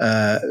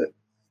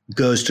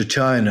goes to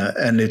China,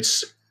 and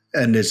it's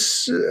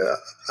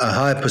a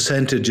high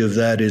percentage of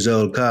that is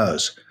old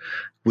cows,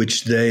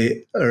 which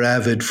they are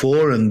avid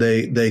for and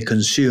they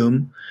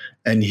consume.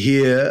 And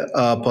here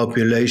our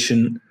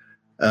population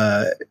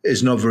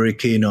is not very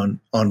keen on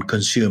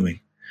consuming.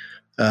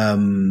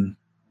 I'd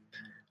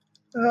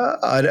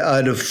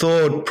have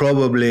thought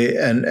probably,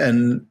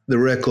 and the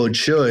records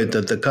show it,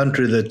 that the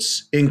country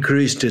that's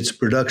increased its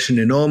production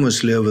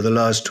enormously over the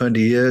last 20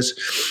 years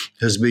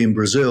has been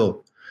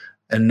Brazil,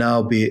 and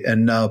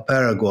now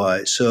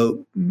Paraguay.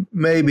 So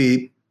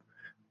maybe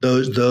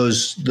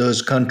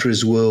those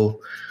countries will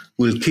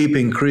keep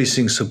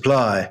increasing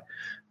supply,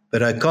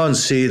 but I can't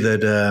see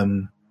that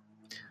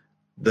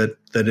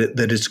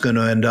that it's going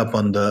to end up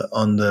on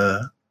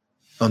the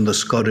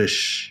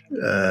Scottish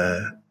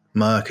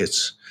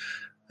markets.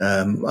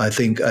 I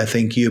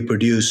think you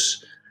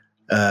produce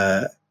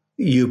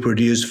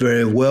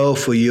very well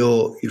for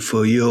your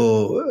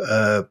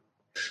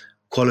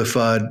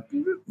qualified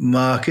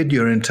market,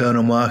 your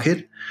internal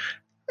market,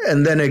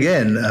 and then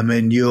again, I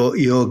mean,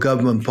 your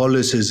government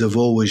policies have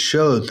always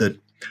showed that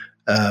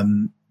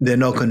they're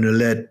not going to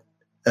let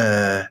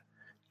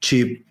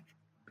cheap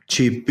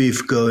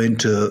beef go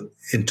into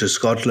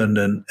Scotland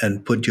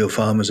and put your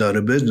farmers out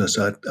of business.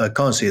 I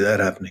can't see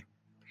that happening.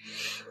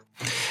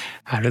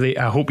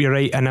 I hope you're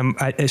right, and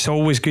it's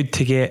always good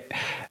to get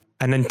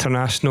an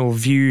international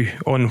view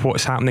on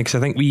what's happening, because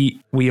I think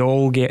we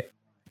all get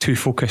too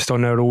focused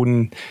on our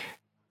own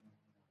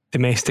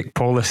domestic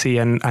policy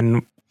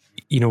and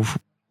you know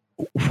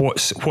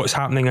what's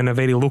happening on a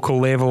very local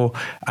level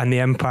and the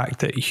impact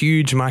that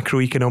huge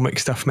macroeconomic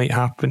stuff might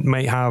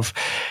have.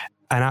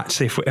 And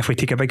actually, if we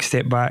take a big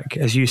step back,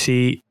 as you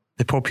say,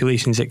 the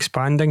population's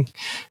expanding,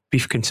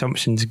 beef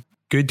consumption's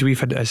good. We've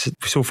had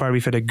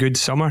a good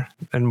summer,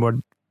 and we're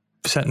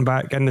sitting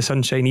back in the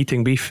sunshine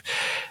eating beef.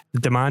 The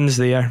demand's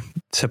there,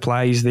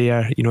 supply's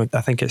there.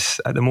 I think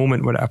it's at the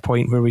moment we're at a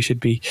point where we should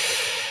be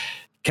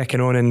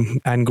kicking on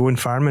and going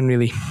farming,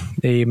 really.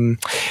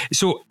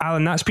 So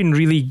Alan, that's been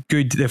really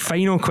good. The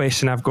final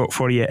question I've got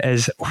for you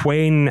is,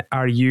 when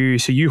are you,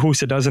 so you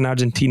hosted us in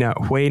Argentina,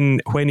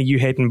 when are you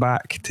heading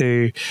back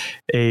to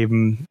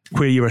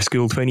where you were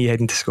schooled? When are you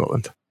heading to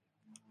Scotland?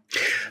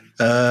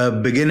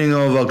 Beginning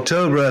of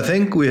October, I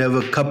think. We have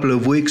a couple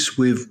of weeks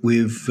we've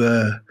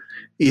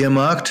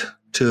earmarked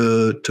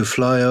to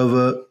fly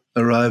over,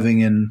 arriving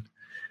in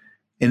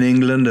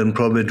England and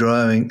probably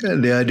driving.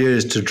 The idea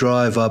is to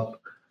drive up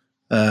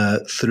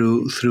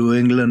through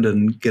England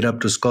and get up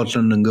to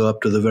Scotland and go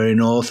up to the very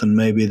north, and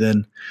maybe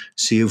then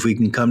see if we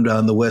can come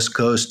down the west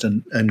coast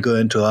and go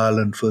into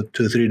Ireland for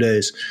 2-3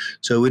 days.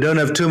 So we don't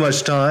have too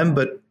much time,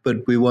 but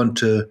we want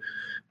to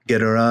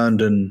get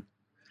around, and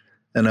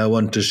I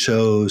want to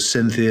show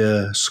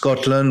Cynthia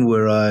Scotland,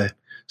 where I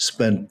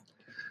spent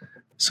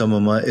some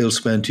of my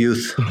ill-spent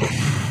youth.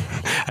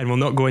 And we'll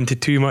not go into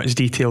too much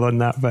detail on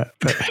that, but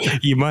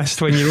you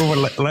must, when you're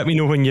over, let me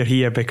know when you're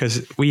here,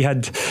 because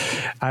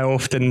I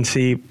often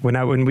say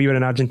when we were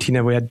in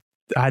Argentina, I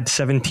had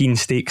 17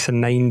 steaks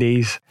in 9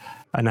 days,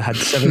 and I had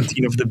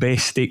 17 of the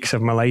best steaks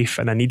of my life,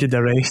 and I needed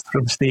a rest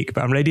from steak,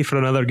 but I'm ready for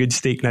another good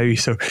steak now.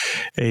 So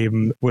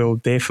we'll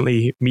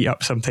definitely meet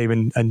up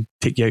sometime and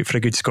take you out for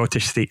a good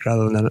Scottish steak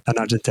rather than an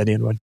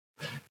Argentinian one.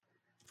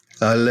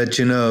 I'll let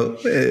you know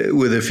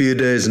with a few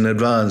days in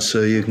advance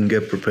so you can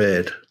get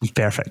prepared.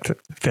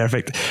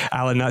 Perfect.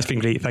 Alan, that's been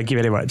great. Thank you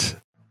very much.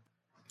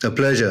 A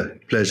pleasure.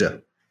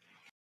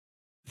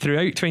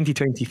 Throughout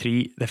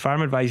 2023, the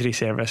Farm Advisory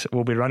Service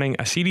will be running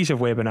a series of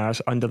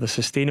webinars under the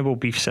Sustainable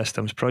Beef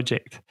Systems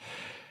project.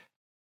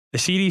 The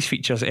series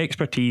features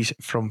expertise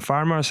from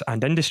farmers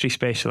and industry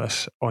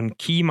specialists on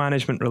key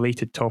management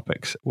related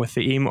topics with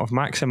the aim of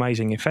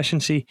maximising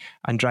efficiency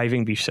and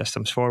driving beef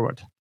systems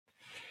forward.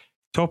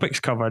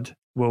 Topics covered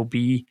will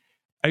be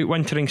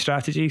outwintering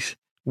strategies,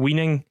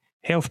 weaning,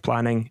 health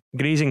planning,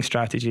 grazing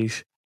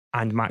strategies,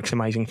 and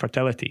maximising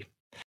fertility.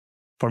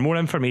 For more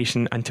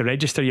information and to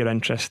register your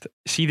interest,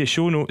 see the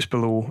show notes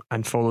below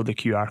and follow the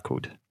QR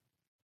code.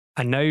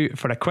 And now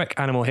for a quick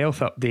animal health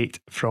update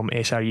from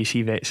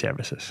SRUC Vet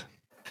Services.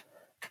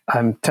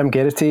 I'm Tim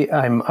Geraghty.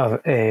 I'm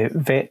a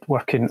vet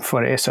working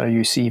for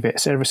SRUC Vet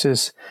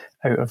Services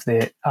out of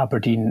the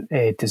Aberdeen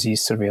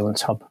Disease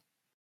Surveillance Hub.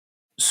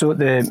 So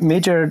the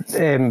major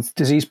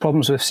disease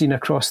problems we've seen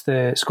across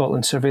the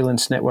Scotland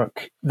surveillance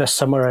network this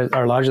summer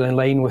are largely in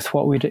line with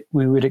what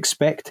we would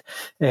expect.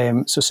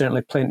 So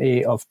certainly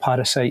plenty of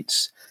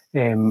parasites,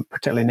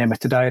 particularly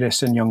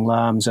nematodirus in young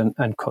lambs and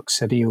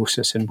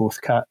coccidiosis in both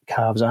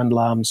calves and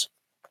lambs.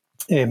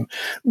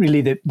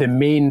 Really the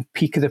main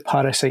peak of the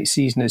parasite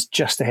season is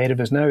just ahead of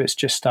us now. It's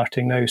just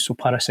starting now, so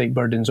parasite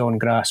burdens on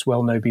grass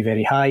will now be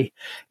very high,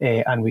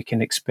 and we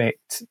can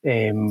expect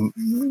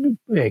enteritis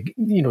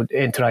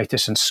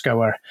and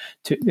scour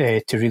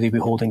to really be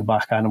holding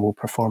back animal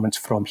performance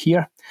from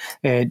here.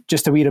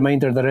 Just a wee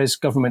reminder, there is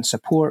government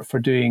support for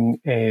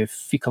doing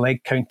fecal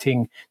egg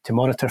counting to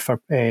monitor for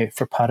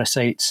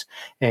parasites,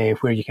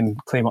 where you can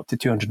claim up to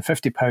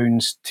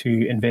 £250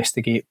 to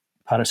investigate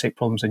parasite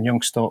problems in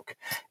young stock,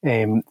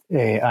 and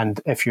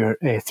if you're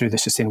through the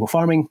Sustainable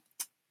Farming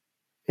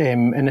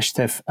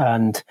Initiative,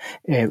 and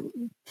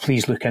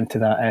please look into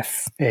that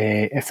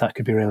if that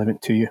could be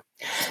relevant to you.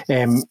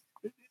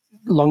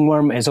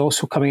 Lungworm is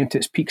also coming into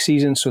its peak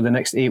season, so the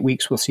next 8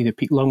 weeks we'll see the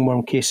peak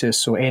lungworm cases.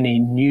 So any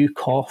new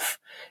cough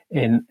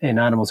in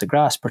animals at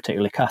grass,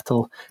 particularly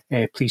cattle,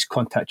 please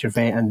contact your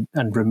vet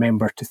and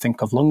remember to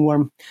think of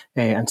lungworm.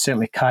 And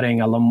certainly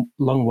carrying a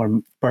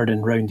lungworm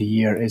burden round the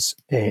year is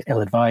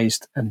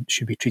ill-advised and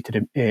should be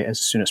treated as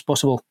soon as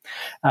possible.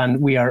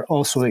 And we are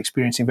also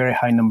experiencing very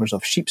high numbers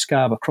of sheep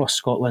scab across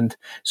Scotland,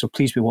 so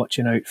please be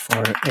watching out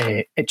for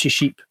itchy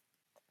sheep.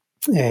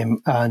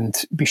 And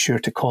be sure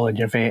to call in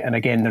your vet. And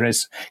again, there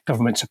is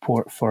government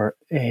support for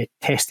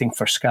testing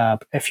for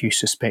scab if you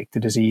suspect the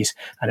disease,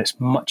 and it's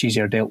much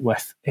easier dealt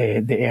with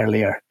the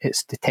earlier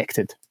it's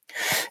detected.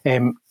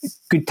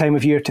 Good time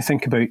of year to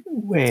think about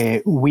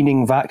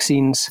weaning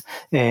vaccines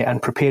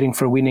and preparing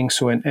for weaning.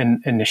 So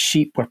in the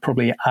sheep, we're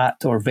probably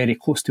at or very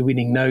close to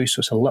weaning now,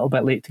 so it's a little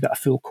bit late to get a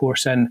full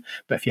course in.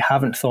 But if you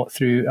haven't thought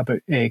through about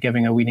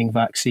giving a weaning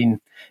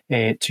vaccine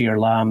to your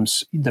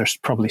lambs, there's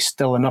probably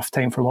still enough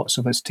time for lots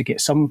of us to get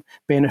some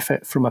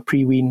benefit from a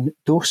pre-wean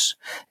dose.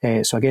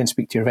 So again,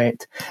 speak to your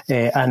vet.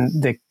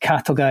 And the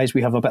cattle guys,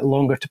 we have a bit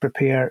longer to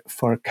prepare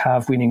for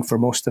calf weaning for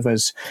most of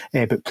us,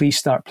 but please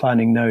start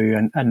planning now.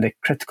 And the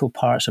critical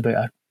parts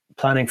about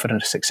planning for a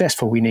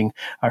successful weaning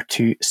are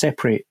to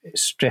separate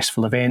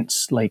stressful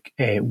events like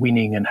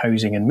weaning and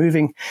housing and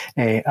moving,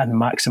 and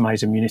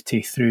maximise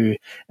immunity through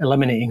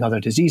eliminating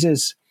other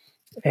diseases,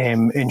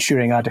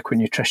 ensuring adequate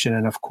nutrition,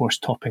 and of course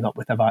topping up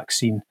with a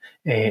vaccine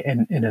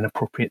in an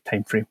appropriate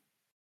time frame.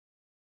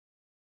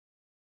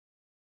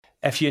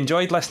 If you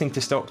enjoyed listening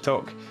to Stock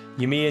Talk,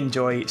 you may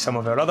enjoy some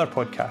of our other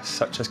podcasts,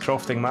 such as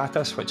Crofting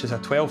Matters, which is a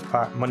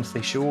 12-part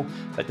monthly show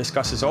that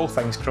discusses all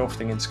things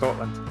crofting in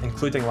Scotland,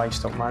 including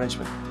livestock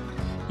management.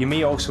 You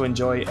may also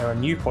enjoy our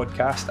new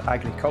podcast,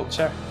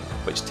 Agriculture,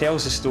 which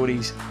tells the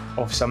stories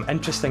of some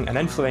interesting and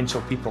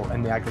influential people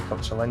in the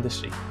agricultural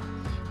industry.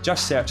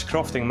 Just search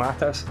Crofting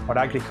Matters or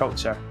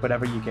Agriculture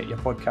wherever you get your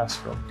podcasts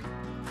from.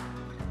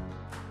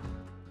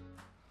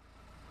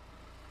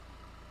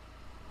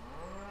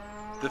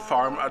 The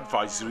Farm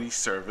Advisory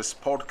Service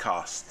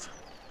Podcast.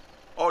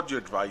 Audio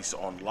advice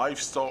on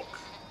livestock,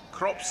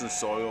 crops and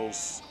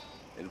soils,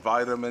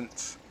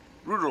 environment,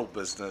 rural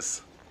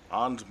business,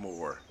 and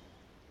more.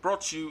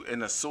 Brought to you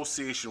in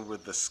association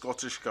with the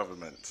Scottish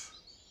Government.